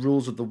some of the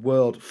rules of the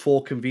world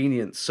for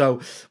convenience. So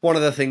one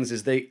of the things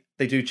is they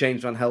do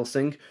change Van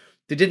Helsing.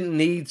 They didn't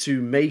need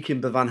to make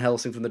him the Van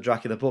Helsing from the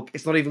Dracula book.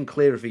 It's not even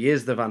clear if he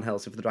is the Van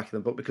Helsing from the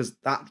Dracula book, because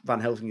that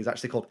Van Helsing is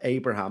actually called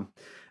Abraham,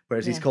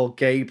 whereas he's called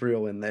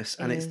Gabriel in this,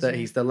 and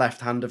he's the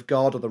left hand of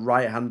God or the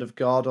right hand of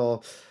God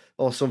or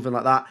something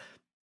like that.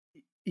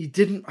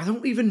 I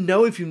don't even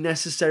know if you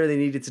necessarily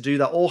needed to do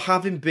that, or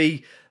have him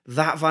be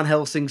that Van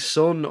Helsing's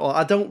son, or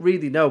I don't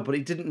really know, but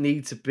it didn't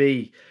need to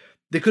be.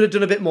 They could have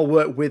done a bit more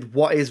work with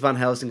what is Van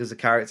Helsing as a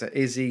character.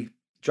 Is he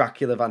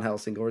Dracula Van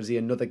Helsing, or is he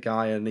another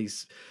guy and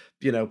he's,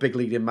 big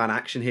leading man,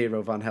 action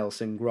hero Van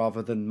Helsing,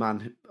 rather than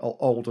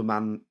older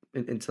man,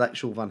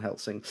 intellectual Van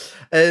Helsing?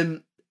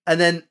 And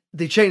then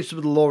they changed some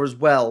of the law as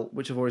well,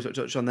 which I've already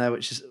touched on there,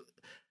 which is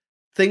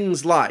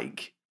things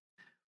like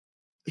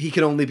he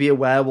can only be a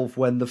werewolf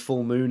when the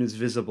full moon is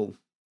visible.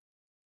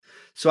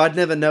 So I'd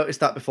never noticed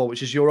that before,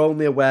 which is, you're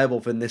only a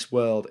werewolf in this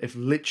world if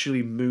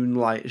literally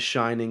moonlight is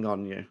shining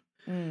on you.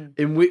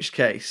 In which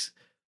case,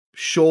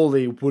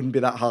 surely it wouldn't be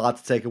that hard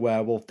to take a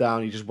werewolf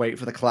down. You just wait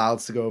for the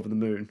clouds to go over the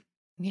moon.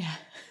 Yeah.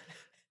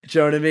 Do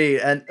you know what I mean?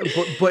 And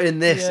but in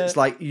this, it's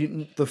like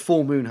the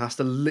full moon has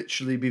to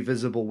literally be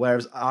visible.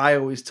 Whereas I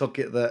always took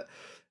it that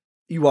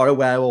you are a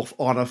werewolf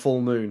on a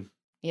full moon.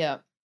 Yeah.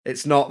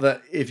 It's not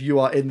that if you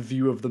are in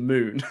view of the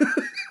moon,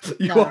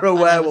 you are a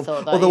werewolf.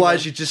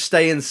 Otherwise, you just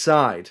stay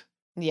inside.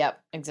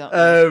 Yep, exactly.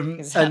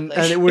 And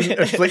it wouldn't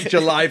afflict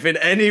your life in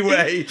any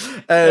way.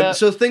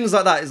 So things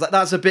like that, is like,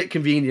 that's a bit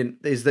convenient,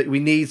 is that we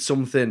need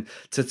something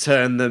to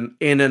turn them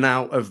in and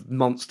out of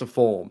monster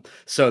form,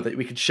 so that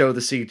we could show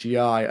the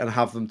CGI and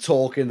have them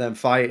talking, then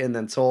fighting,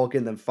 then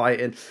talking, then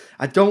fighting.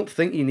 I don't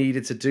think you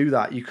needed to do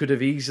that. You could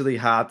have easily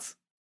had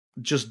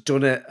just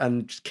done it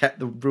and just kept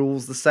the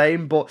rules the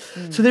same. But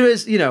so there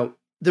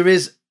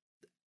is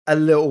a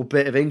little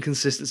bit of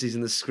inconsistencies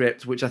in the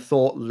script, which I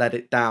thought let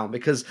it down,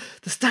 because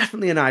there's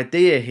definitely an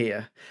idea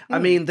here. I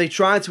mean, they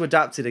tried to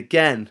adapt it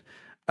again,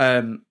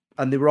 and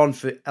they were on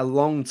for a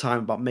long time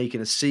about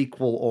making a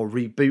sequel or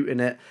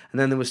rebooting it, and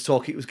then there was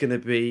talk it was going to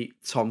be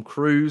Tom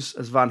Cruise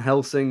as Van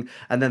Helsing,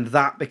 and then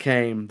that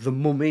became the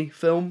Mummy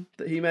film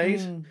that he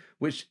made,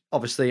 which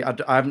obviously I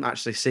haven't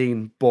actually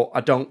seen, but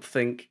I don't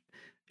think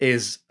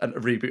is a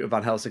reboot of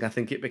Van Helsing. I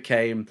think it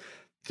became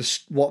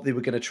what they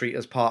were going to treat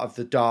as part of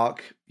the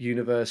dark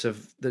universe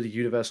of the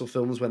Universal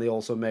films, when they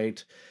also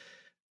made,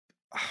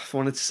 I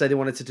wanted to say they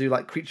wanted to do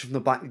like Creature from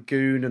the Black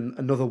Lagoon and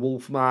Another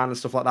Wolfman and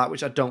stuff like that,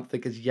 which I don't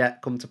think has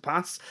yet come to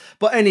pass.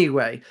 But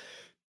anyway,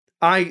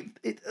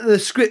 the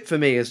script for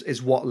me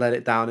is what let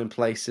it down in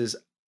places.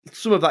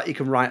 Some of that you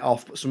can write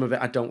off, but some of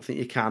it I don't think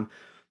you can.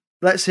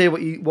 Let's hear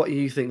what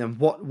you think then.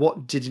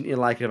 What didn't you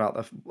like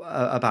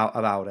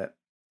about it?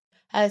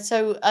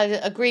 So I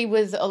agree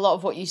with a lot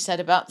of what you said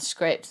about the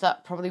script.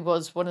 That probably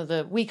was one of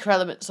the weaker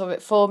elements of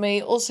it for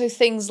me. Also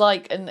things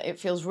like, and it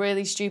feels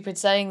really stupid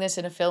saying this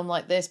in a film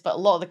like this, but a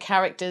lot of the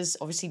characters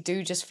obviously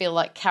do just feel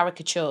like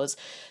caricatures.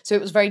 So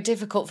it was very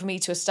difficult for me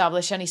to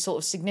establish any sort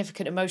of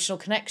significant emotional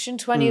connection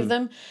to any of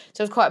them.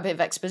 So it was quite a bit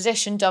of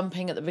exposition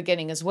dumping at the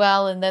beginning as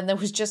well. And then there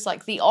was just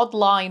like the odd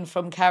line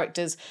from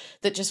characters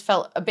that just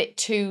felt a bit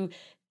too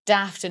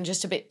daft and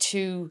just a bit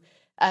too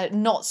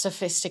not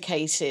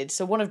sophisticated.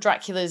 So one of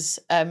Dracula's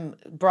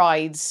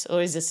brides,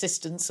 or his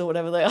assistants, or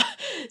whatever they are,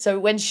 so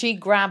when she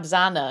grabs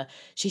Anna,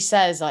 she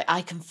says, like,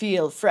 I can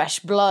feel fresh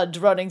blood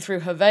running through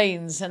her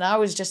veins. And I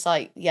was just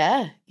like,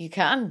 yeah, you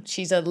can.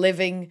 She's a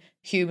living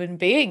human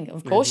being.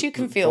 Of course you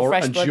can feel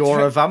fresh blood. And you're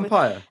a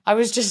vampire. I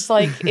was just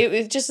like, it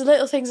was just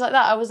little things like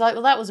that. I was like,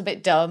 well, that was a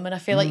bit dumb. And I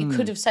feel like you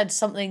could have said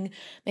something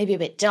maybe a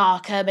bit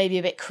darker, maybe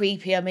a bit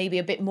creepier, maybe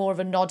a bit more of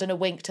a nod and a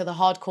wink to the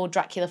hardcore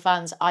Dracula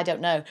fans. I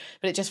don't know.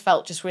 But it just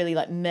felt just really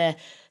like meh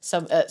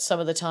some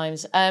of the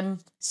times.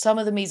 Some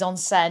of the mise en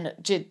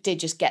scène did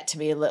just get to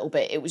me a little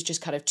bit. It was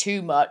just kind of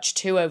too much,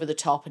 too over the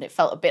top, and it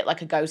felt a bit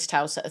like a ghost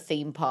house at a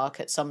theme park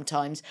at some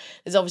times.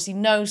 There's obviously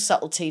no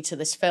subtlety to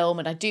this film,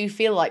 and I do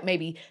feel like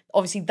maybe,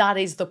 obviously that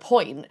is the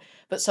point,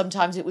 but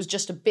sometimes it was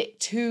just a bit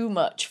too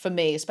much for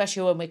me,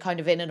 especially when we're kind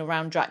of in and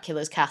around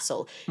Dracula's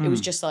castle. It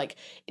was just like,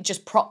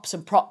 just props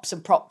and props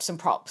and props and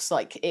props.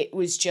 Like, it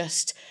was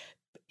just...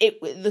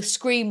 the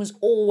screen was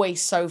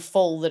always so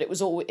full that it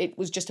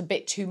was just a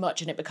bit too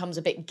much, and it becomes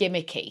a bit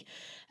gimmicky.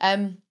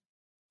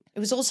 It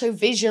was also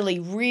visually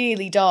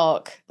really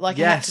dark. Like,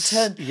 yes.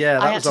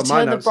 I had to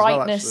turn the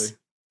brightness.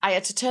 I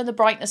had to turn the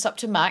brightness up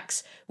to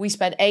max. We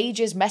spent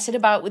ages messing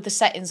about with the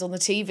settings on the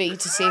TV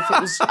to see if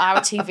it was our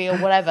TV or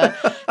whatever.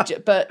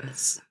 But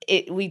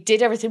we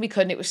did everything we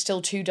could and it was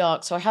still too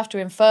dark. So I have to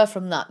infer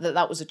from that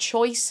was a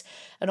choice.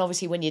 And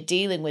obviously when you're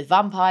dealing with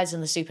vampires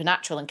and the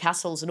supernatural and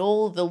castles and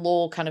all the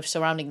lore kind of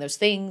surrounding those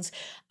things,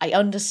 I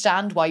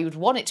understand why you would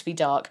want it to be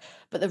dark.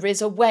 But there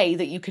is a way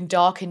that you can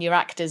darken your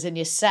actors and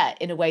your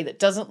set in a way that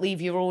doesn't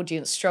leave your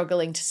audience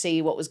struggling to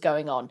see what was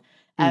going on.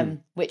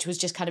 Which was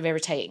just kind of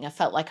irritating. I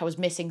felt like I was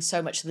missing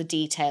so much of the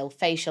detail,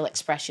 facial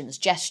expressions,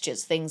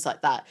 gestures, things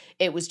like that.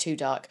 It was too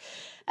dark.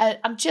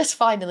 And just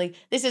finally,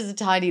 this is a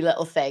tiny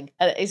little thing.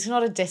 It's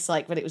not a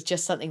dislike, but it was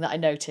just something that I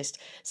noticed.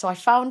 So I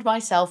found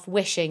myself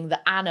wishing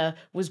that Anna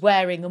was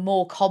wearing a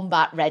more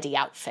combat-ready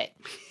outfit,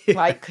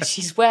 right? Because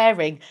she's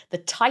wearing the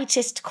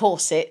tightest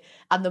corset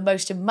and the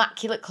most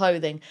immaculate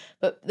clothing.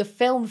 But the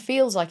film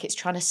feels like it's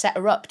trying to set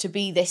her up to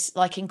be this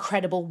like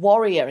incredible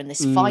warrior and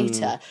this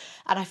fighter.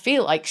 And I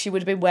feel like she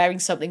would have been wearing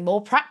something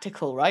more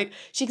practical, right?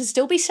 She can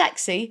still be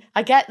sexy.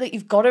 I get that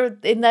you've got her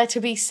in there to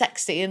be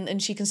sexy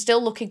and she can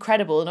still look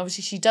incredible. And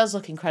obviously she does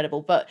look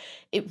incredible, but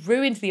it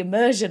ruined the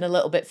immersion a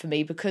little bit for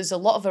me because a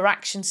lot of her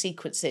action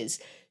sequences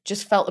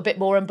just felt a bit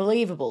more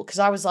unbelievable. Because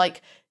I was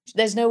like,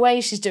 there's no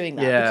way she's doing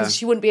that because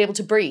she wouldn't be able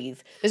to breathe.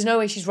 There's no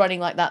way she's running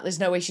like that. There's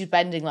no way she's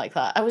bending like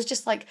that. I was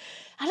just like,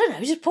 I don't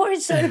know, just put her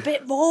in something a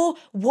bit more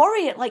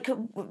warrior, like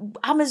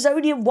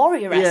Amazonian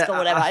warrior-esque or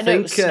whatever. I know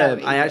it was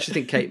snowy, I actually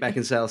think Kate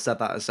Beckinsale said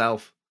that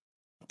herself.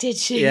 Did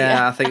she?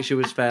 Yeah, I think she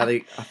was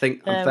fairly. I'm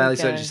fairly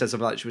certain she said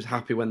something like she was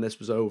happy when this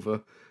was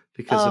over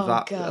because of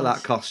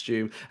that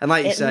costume. And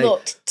like you say, it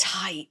looked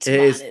tight.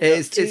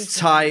 It's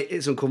tight.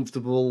 It's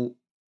uncomfortable.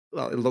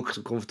 Well, it looks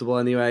uncomfortable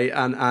anyway.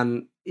 And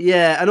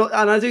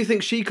I do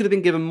think she could have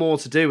been given more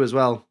to do as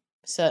well.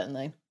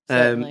 Certainly.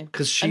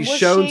 Because she's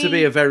shown to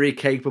be a very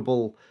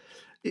capable.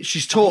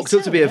 She's talked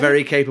up to be a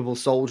very capable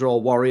soldier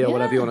or warrior,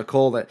 whatever you want to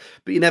call it.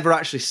 But you never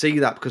actually see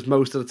that because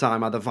most of the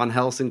time either Van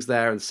Helsing's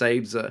there and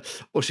saves her,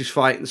 or she's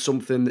fighting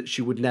something that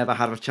she would never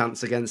have a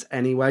chance against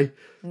anyway.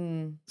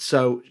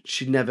 So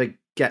she never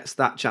gets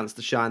that chance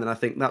to shine. And I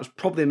think that was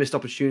probably a missed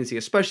opportunity,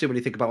 especially when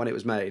you think about when it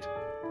was made.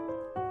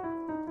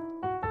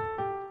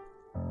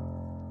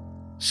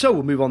 So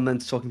we'll move on then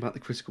to talking about the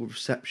critical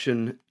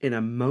reception in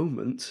a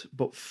moment.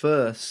 But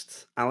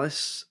first,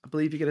 Alice, I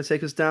believe you're going to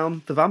take us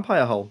down the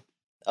vampire hole.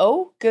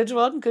 Oh, good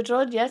one.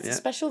 Yes, a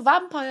special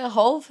vampire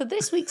hole for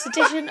this week's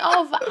edition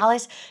of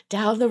Alice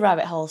Down the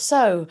Rabbit Hole.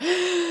 So,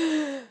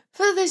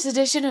 for this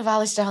edition of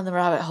Alice Down the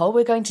Rabbit Hole,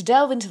 we're going to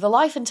delve into the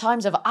life and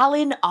times of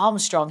Alan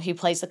Armstrong, who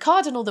plays the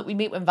cardinal that we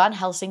meet when Van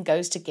Helsing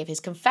goes to give his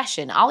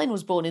confession. Alan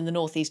was born in the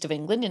northeast of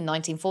England in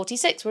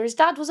 1946, where his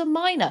dad was a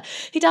miner.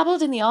 He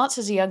dabbled in the arts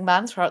as a young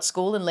man throughout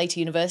school and later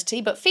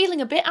university, but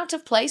feeling a bit out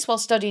of place while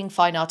studying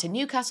fine art in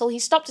Newcastle, he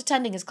stopped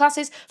attending his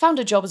classes, found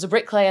a job as a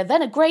bricklayer,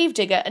 then a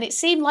gravedigger, and it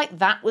seemed like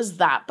that was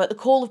that. But the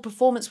call of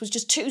performance was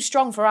just too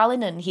strong for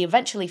Alan, and he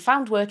eventually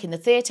found work in the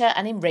theatre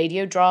and in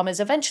radio dramas,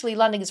 eventually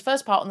landing his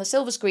first part on the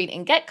silver screen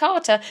in Get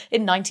Carter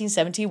in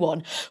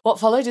 1971. What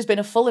followed has been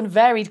a full and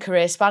varied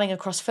career spanning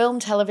across film,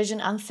 television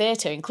and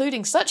theatre,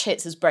 including such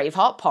hits as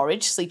Braveheart,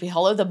 Porridge, Sleepy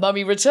Hollow, The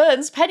Mummy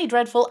Returns, Penny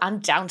Dreadful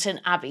and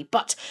Downton Abbey.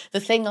 But the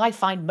thing I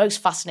find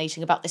most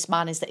fascinating about this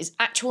man is that his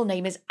actual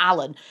name is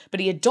Alan, but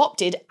he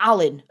adopted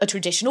Alan, a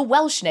traditional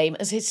Welsh name,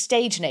 as his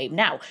stage name.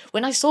 Now,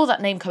 when I saw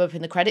that name come up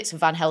in the credits of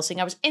Van Helsing,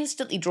 I was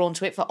instantly drawn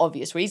to it for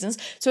obvious reasons,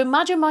 so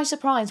imagine my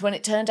surprise when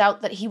it turned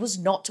out that he was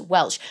not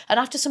Welsh. And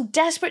after some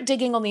desperate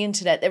digging on the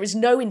internet, there is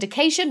no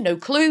indication, no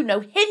clue, no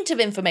hint of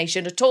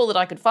information at all that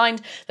I could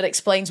find that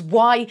explains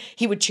why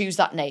he would choose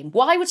that name.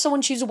 Why would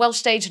someone choose a Welsh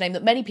stage name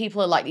that many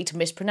people are likely to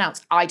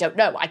mispronounce? I don't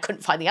know. I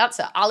couldn't find the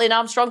answer. Alan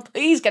Armstrong,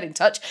 please get in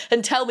touch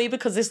and tell me,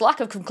 because this lack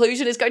of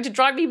conclusion is going to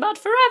drive me mad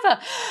forever.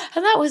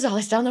 And that was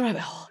Alice Down the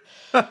Rabbit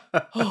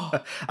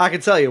Hole. I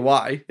can tell you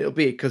why. It'll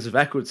be because of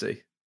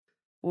equity.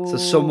 Ooh. So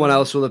someone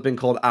else will have been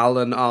called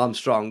Alan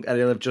Armstrong and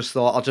he'll have just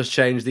thought, I'll just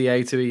change the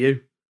A to a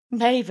U.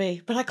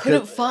 Maybe, but I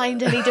couldn't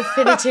find any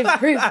definitive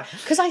proof.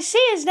 Because I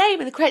see his name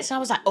in the credits and I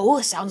was like, oh,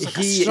 this sounds like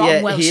a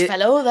strong Welsh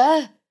fellow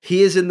there.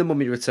 He is in The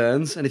Mummy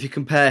Returns, and if you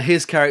compare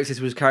his character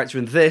to his character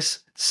in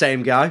this,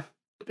 same guy.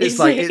 It's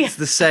it's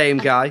the same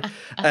guy.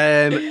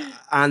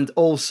 And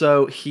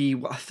also he,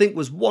 I think,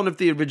 was one of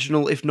the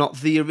original, if not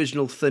the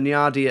original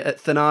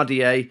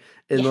Thénardier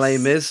in Les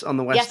Mis on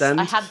the West End.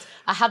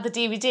 I had the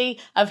DVD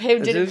of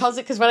him doing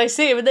concert, because when I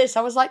see him in this,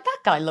 I was like, that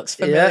guy looks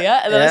familiar.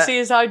 And then I see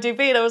his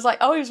IMDb and I was like,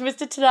 oh, he was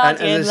Mr. Thénardier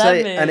in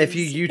Les Mis. And if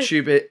you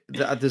YouTube it,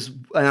 there's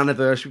an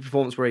anniversary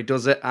performance where he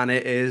does it, and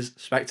it is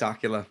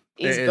spectacular.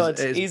 He's good.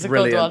 He's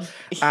brilliant. A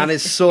good one. And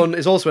his son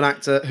is also an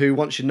actor who,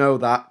 once you know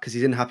that, because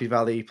he's in Happy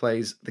Valley, he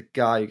plays the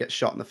guy who gets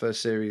shot in the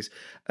first series.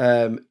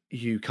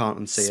 You can't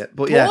unsee it.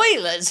 But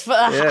spoilers for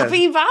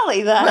Happy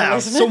Valley there.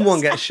 Well, someone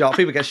gets shot.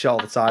 People get shot all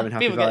the time in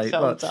Happy Valley. Get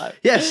shot all the time.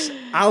 Yes,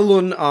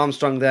 Alan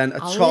Armstrong then,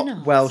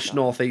 top Welsh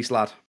Northeast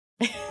lad.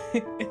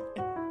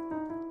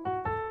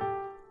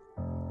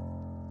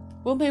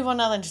 We'll move on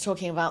now then to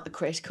talking about the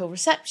critical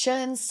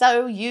reception.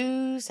 So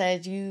you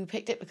said you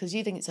picked it because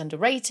you think it's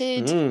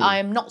underrated. I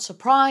am not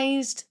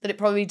surprised that it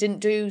probably didn't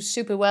do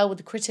super well with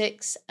the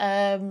critics.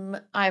 I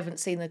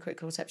haven't seen the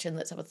critical reception.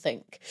 Let's have a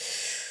think.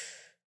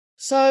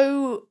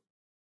 So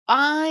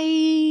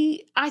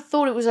I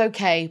thought it was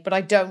okay, but I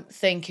don't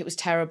think it was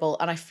terrible.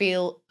 And I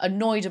feel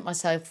annoyed at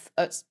myself.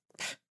 I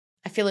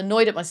feel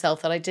annoyed at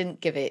myself that I didn't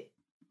give it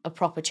a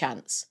proper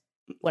chance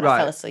when I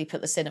fell asleep at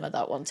the cinema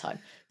that one time,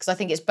 because I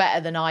think it's better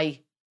than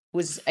I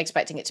was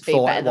expecting it to be,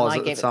 better than I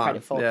gave it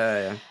credit for.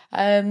 Yeah.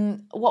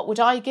 What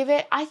would I give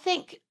it? I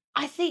think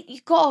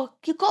you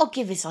got to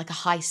give this like a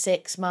high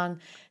 6, man.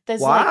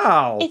 There's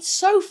it's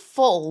so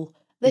full.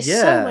 There's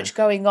so much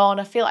going on.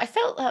 I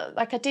felt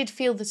like I did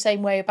feel the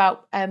same way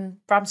about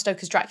Bram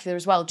Stoker's Dracula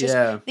as well.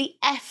 Just the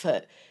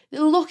effort.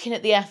 Looking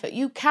at the effort,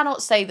 you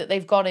cannot say that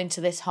they've gone into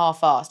this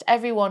half-assed.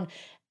 Everyone,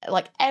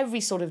 like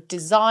every sort of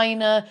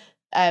designer,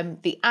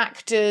 the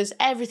actors,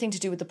 everything to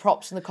do with the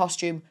props and the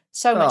costume,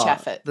 so much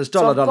effort. There's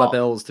dollar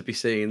bills to be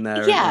seen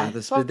there. Yeah,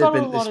 so I've got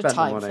a lot of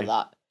time for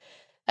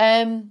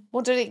that.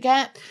 What did it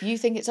get? You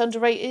think it's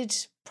underrated?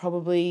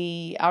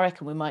 Probably, I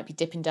reckon we might be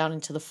dipping down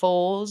into the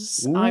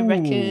 4s. Ooh, I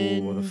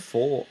reckon the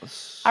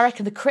 4s. I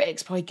reckon the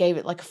critics probably gave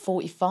it like a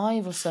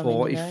 45 or something.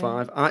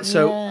 45.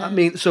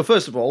 So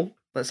first of all,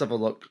 let's have a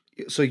look.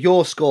 So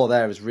your score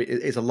there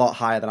is a lot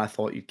higher than I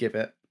thought you'd give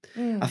it.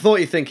 I thought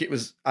you'd think it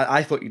was.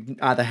 I thought you'd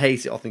either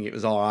hate it or think it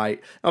was all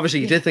right. Obviously,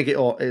 you did think it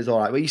was all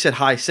right, but you said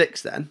high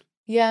 6 then.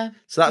 Yeah.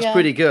 So that's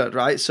pretty good,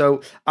 right?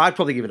 So I'd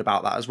probably give it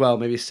about that as well,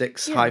 maybe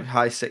 6,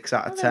 high 6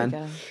 out of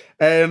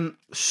 10.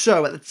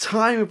 So at the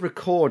time of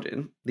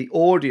recording, the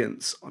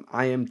audience on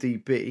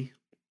IMDb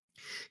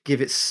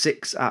give it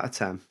 6 out of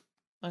 10.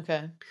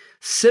 Okay.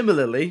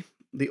 Similarly,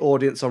 the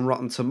audience on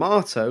Rotten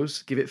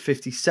Tomatoes give it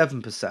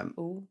 57%.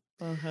 Ooh.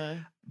 Okay.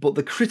 But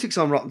the critics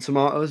on Rotten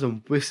Tomatoes,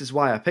 and this is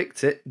why I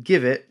picked it,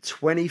 give it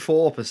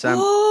 24%.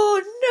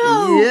 Oh,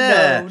 no.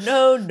 Yeah.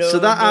 No. So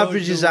that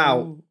averages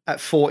out at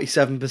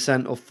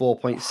 47% or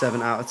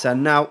 4.7 out of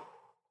 10. Now,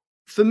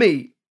 for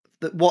me,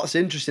 what's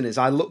interesting is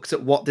I looked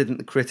at what didn't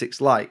the critics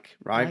like,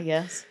 right?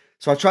 Yes.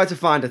 So I tried to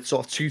find a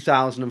sort of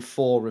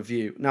 2004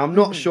 review. Now, I'm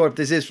not sure if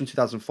this is from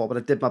 2004, but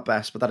I did my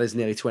best, but that is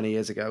nearly 20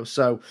 years ago.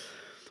 So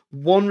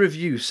one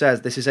review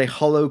says this is a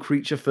hollow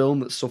creature film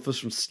that suffers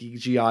from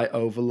CGI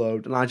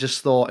overload. And I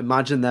just thought,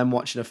 imagine them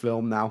watching a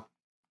film now.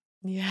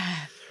 Yeah.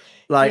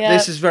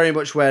 This is very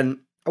much when,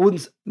 I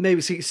wouldn't,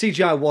 maybe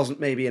CGI wasn't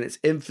maybe in its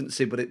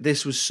infancy, but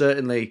this was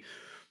certainly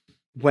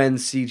when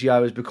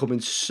CGI was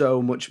becoming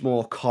so much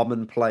more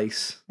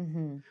commonplace.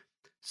 Mm-hmm.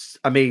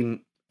 I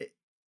mean,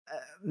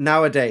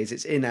 nowadays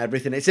it's in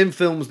everything. It's in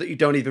films that you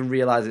don't even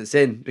realise it's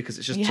in because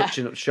it's just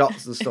touching up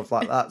shots and stuff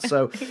like that.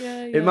 So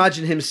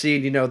imagine him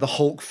seeing, the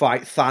Hulk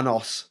fight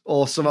Thanos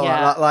or something like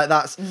that. Like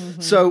that's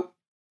so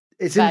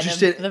it's Venom.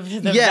 interesting.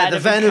 The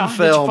Venom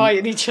film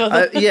fighting each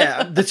other.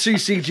 The two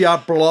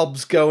CGI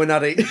blobs going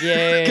at it.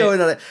 Going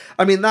at it.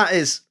 I mean, that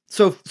is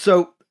so.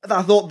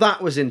 I thought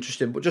that was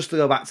interesting, but just to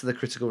go back to the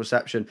critical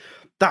reception,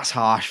 that's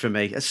harsh for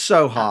me. It's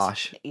so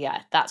harsh.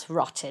 That's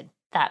rotten.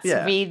 That's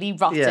really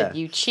rotten,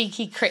 you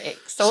cheeky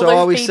critics. All so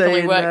those people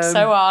who worked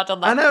so hard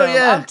on that film.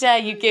 How dare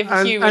you give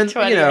Hugh a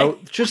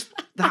 20? Just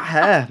that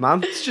hair,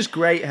 man. It's just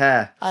great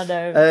hair. I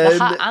know. The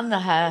hat and the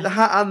hair. The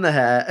hat and the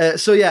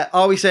hair.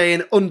 Are we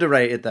saying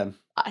underrated then?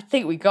 I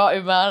think we got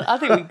him, man. I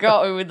think we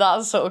got him with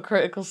that sort of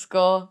critical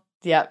score.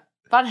 Yeah.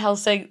 Van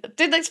Helsing.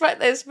 Didn't expect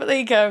this, but there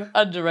you go.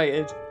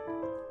 Underrated.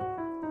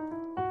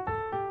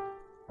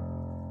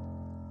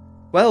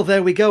 Well,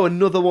 there we go.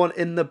 Another one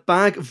in the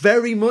bag.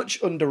 Very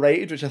much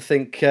underrated, which I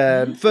think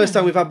first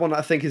time we've had one that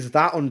I think is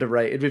that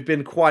underrated. We've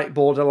been quite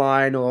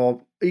borderline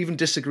or even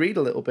disagreed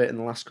a little bit in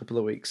the last couple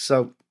of weeks.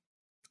 So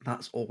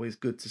that's always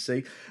good to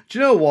see. Do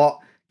you know what?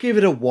 Give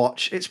it a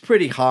watch. It's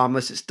pretty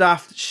harmless. It's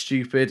daft, it's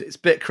stupid. It's a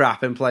bit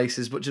crap in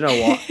places, but do you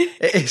know what?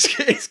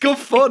 It's good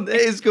fun. It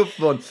is good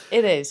fun.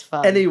 It is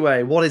fun.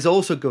 Anyway, what is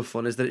also good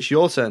fun is that it's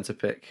your turn to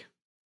pick.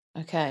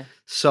 Okay.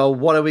 So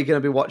what are we going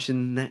to be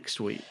watching next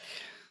week?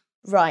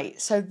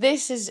 Right, so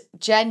this is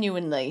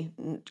genuinely,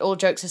 all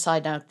jokes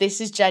aside now, this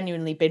has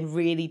genuinely been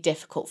really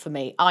difficult for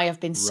me. I have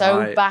been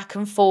so back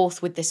and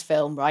forth with this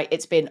film, right?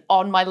 It's been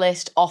on my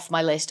list, off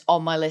my list,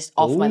 on my list,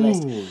 off my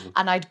list.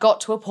 And I'd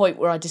got to a point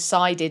where I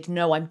decided,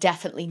 no, I'm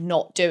definitely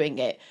not doing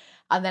it.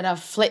 And then I've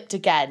flipped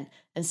again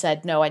and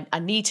said, no, I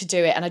need to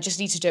do it, and I just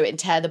need to do it and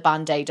tear the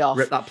Band-Aid off.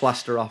 Rip that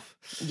plaster off.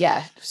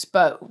 Yeah,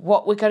 but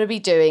what we're going to be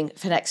doing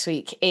for next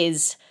week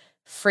is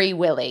Free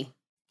Willy.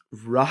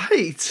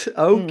 Right.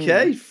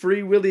 Okay.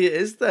 Free Willy it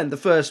is then. The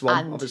first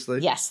one, obviously.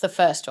 Yes, the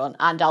first one.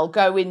 And I'll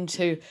go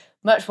into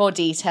much more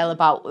detail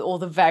about all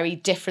the very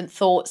different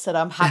thoughts that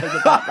I'm having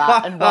about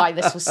that and why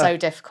this was so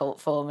difficult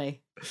for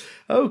me.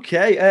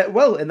 Okay,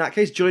 well, in that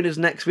case, join us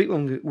next week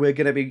when we're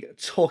going to be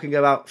talking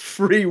about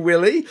Free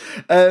Willy.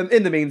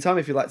 In the meantime,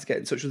 if you'd like to get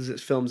in touch with us,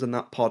 it's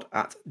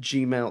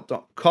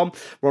filmsandthatpod@gmail.com.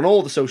 We're on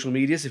all the social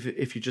medias.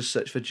 If you just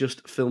search for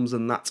Just Films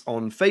and That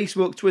on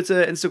Facebook,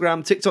 Twitter,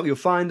 Instagram, TikTok, you'll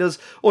find us.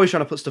 Always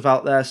trying to put stuff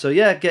out there. So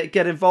yeah,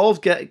 get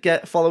involved,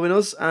 get following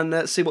us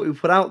and see what we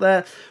put out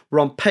there. We're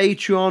on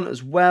Patreon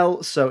as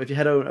well. So if you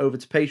head over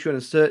to Patreon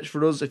and search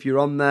for us, if you're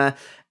on there,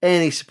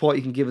 any support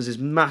you can give us is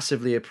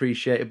massively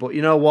appreciated. But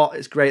you know what?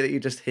 It's great that you're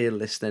just here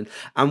listening.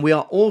 And we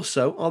are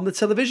also on the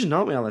television,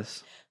 aren't we,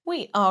 Alice?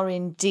 We are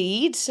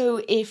indeed.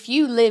 So if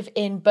you live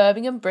in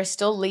Birmingham,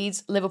 Bristol,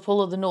 Leeds,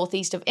 Liverpool or the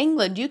northeast of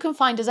England, you can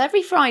find us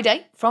every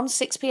Friday from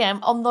 6 p.m.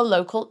 on the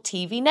local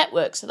TV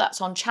network. So that's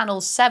on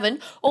Channel 7,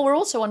 or we're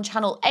also on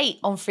Channel 8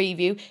 on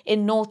Freeview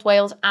in North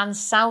Wales and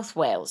South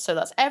Wales. So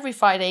that's every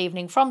Friday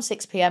evening from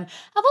 6 p.m.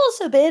 I've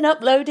also been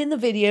uploading the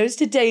videos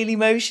to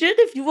Dailymotion.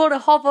 If you want to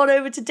hop on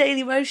over to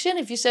Dailymotion,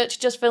 if you search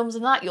Just Films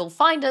and That, you'll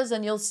find us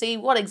and you'll see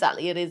what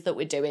exactly it is that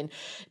we're doing.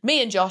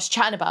 Me and Josh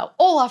chatting about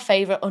all our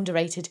favourite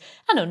underrated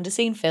and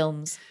underseen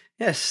films.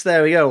 Yes,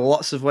 there we go.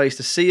 Lots of ways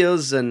to see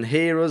us and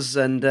hear us.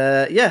 And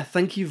yeah,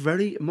 thank you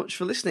very much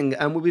for listening.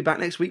 And we'll be back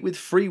next week with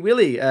Free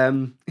Willy.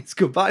 It's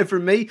goodbye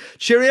from me.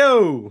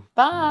 Cheerio.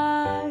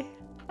 Bye.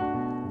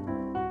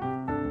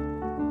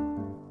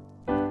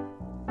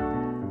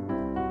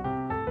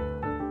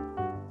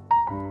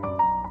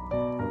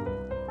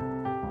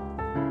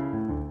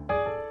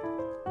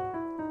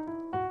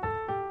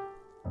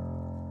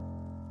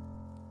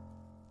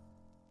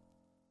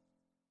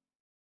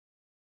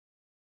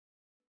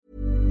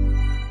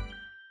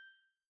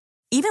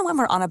 Even when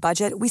we're on a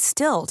budget, we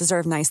still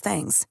deserve nice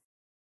things.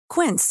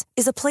 Quince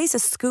is a place to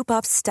scoop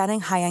up stunning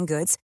high-end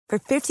goods for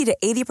 50 to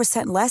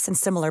 80% less than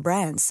similar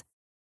brands.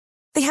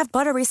 They have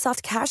buttery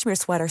soft cashmere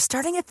sweaters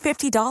starting at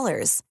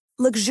 $50,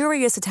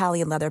 luxurious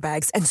Italian leather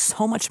bags, and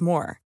so much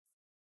more.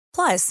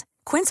 Plus,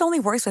 Quince only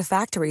works with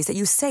factories that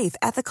use safe,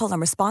 ethical, and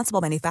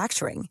responsible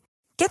manufacturing.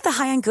 Get the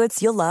high-end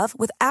goods you'll love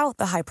without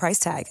the high price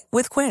tag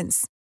with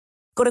Quince.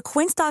 Go to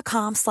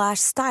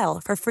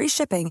quince.com/style for free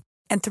shipping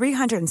and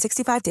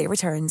 365-day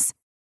returns.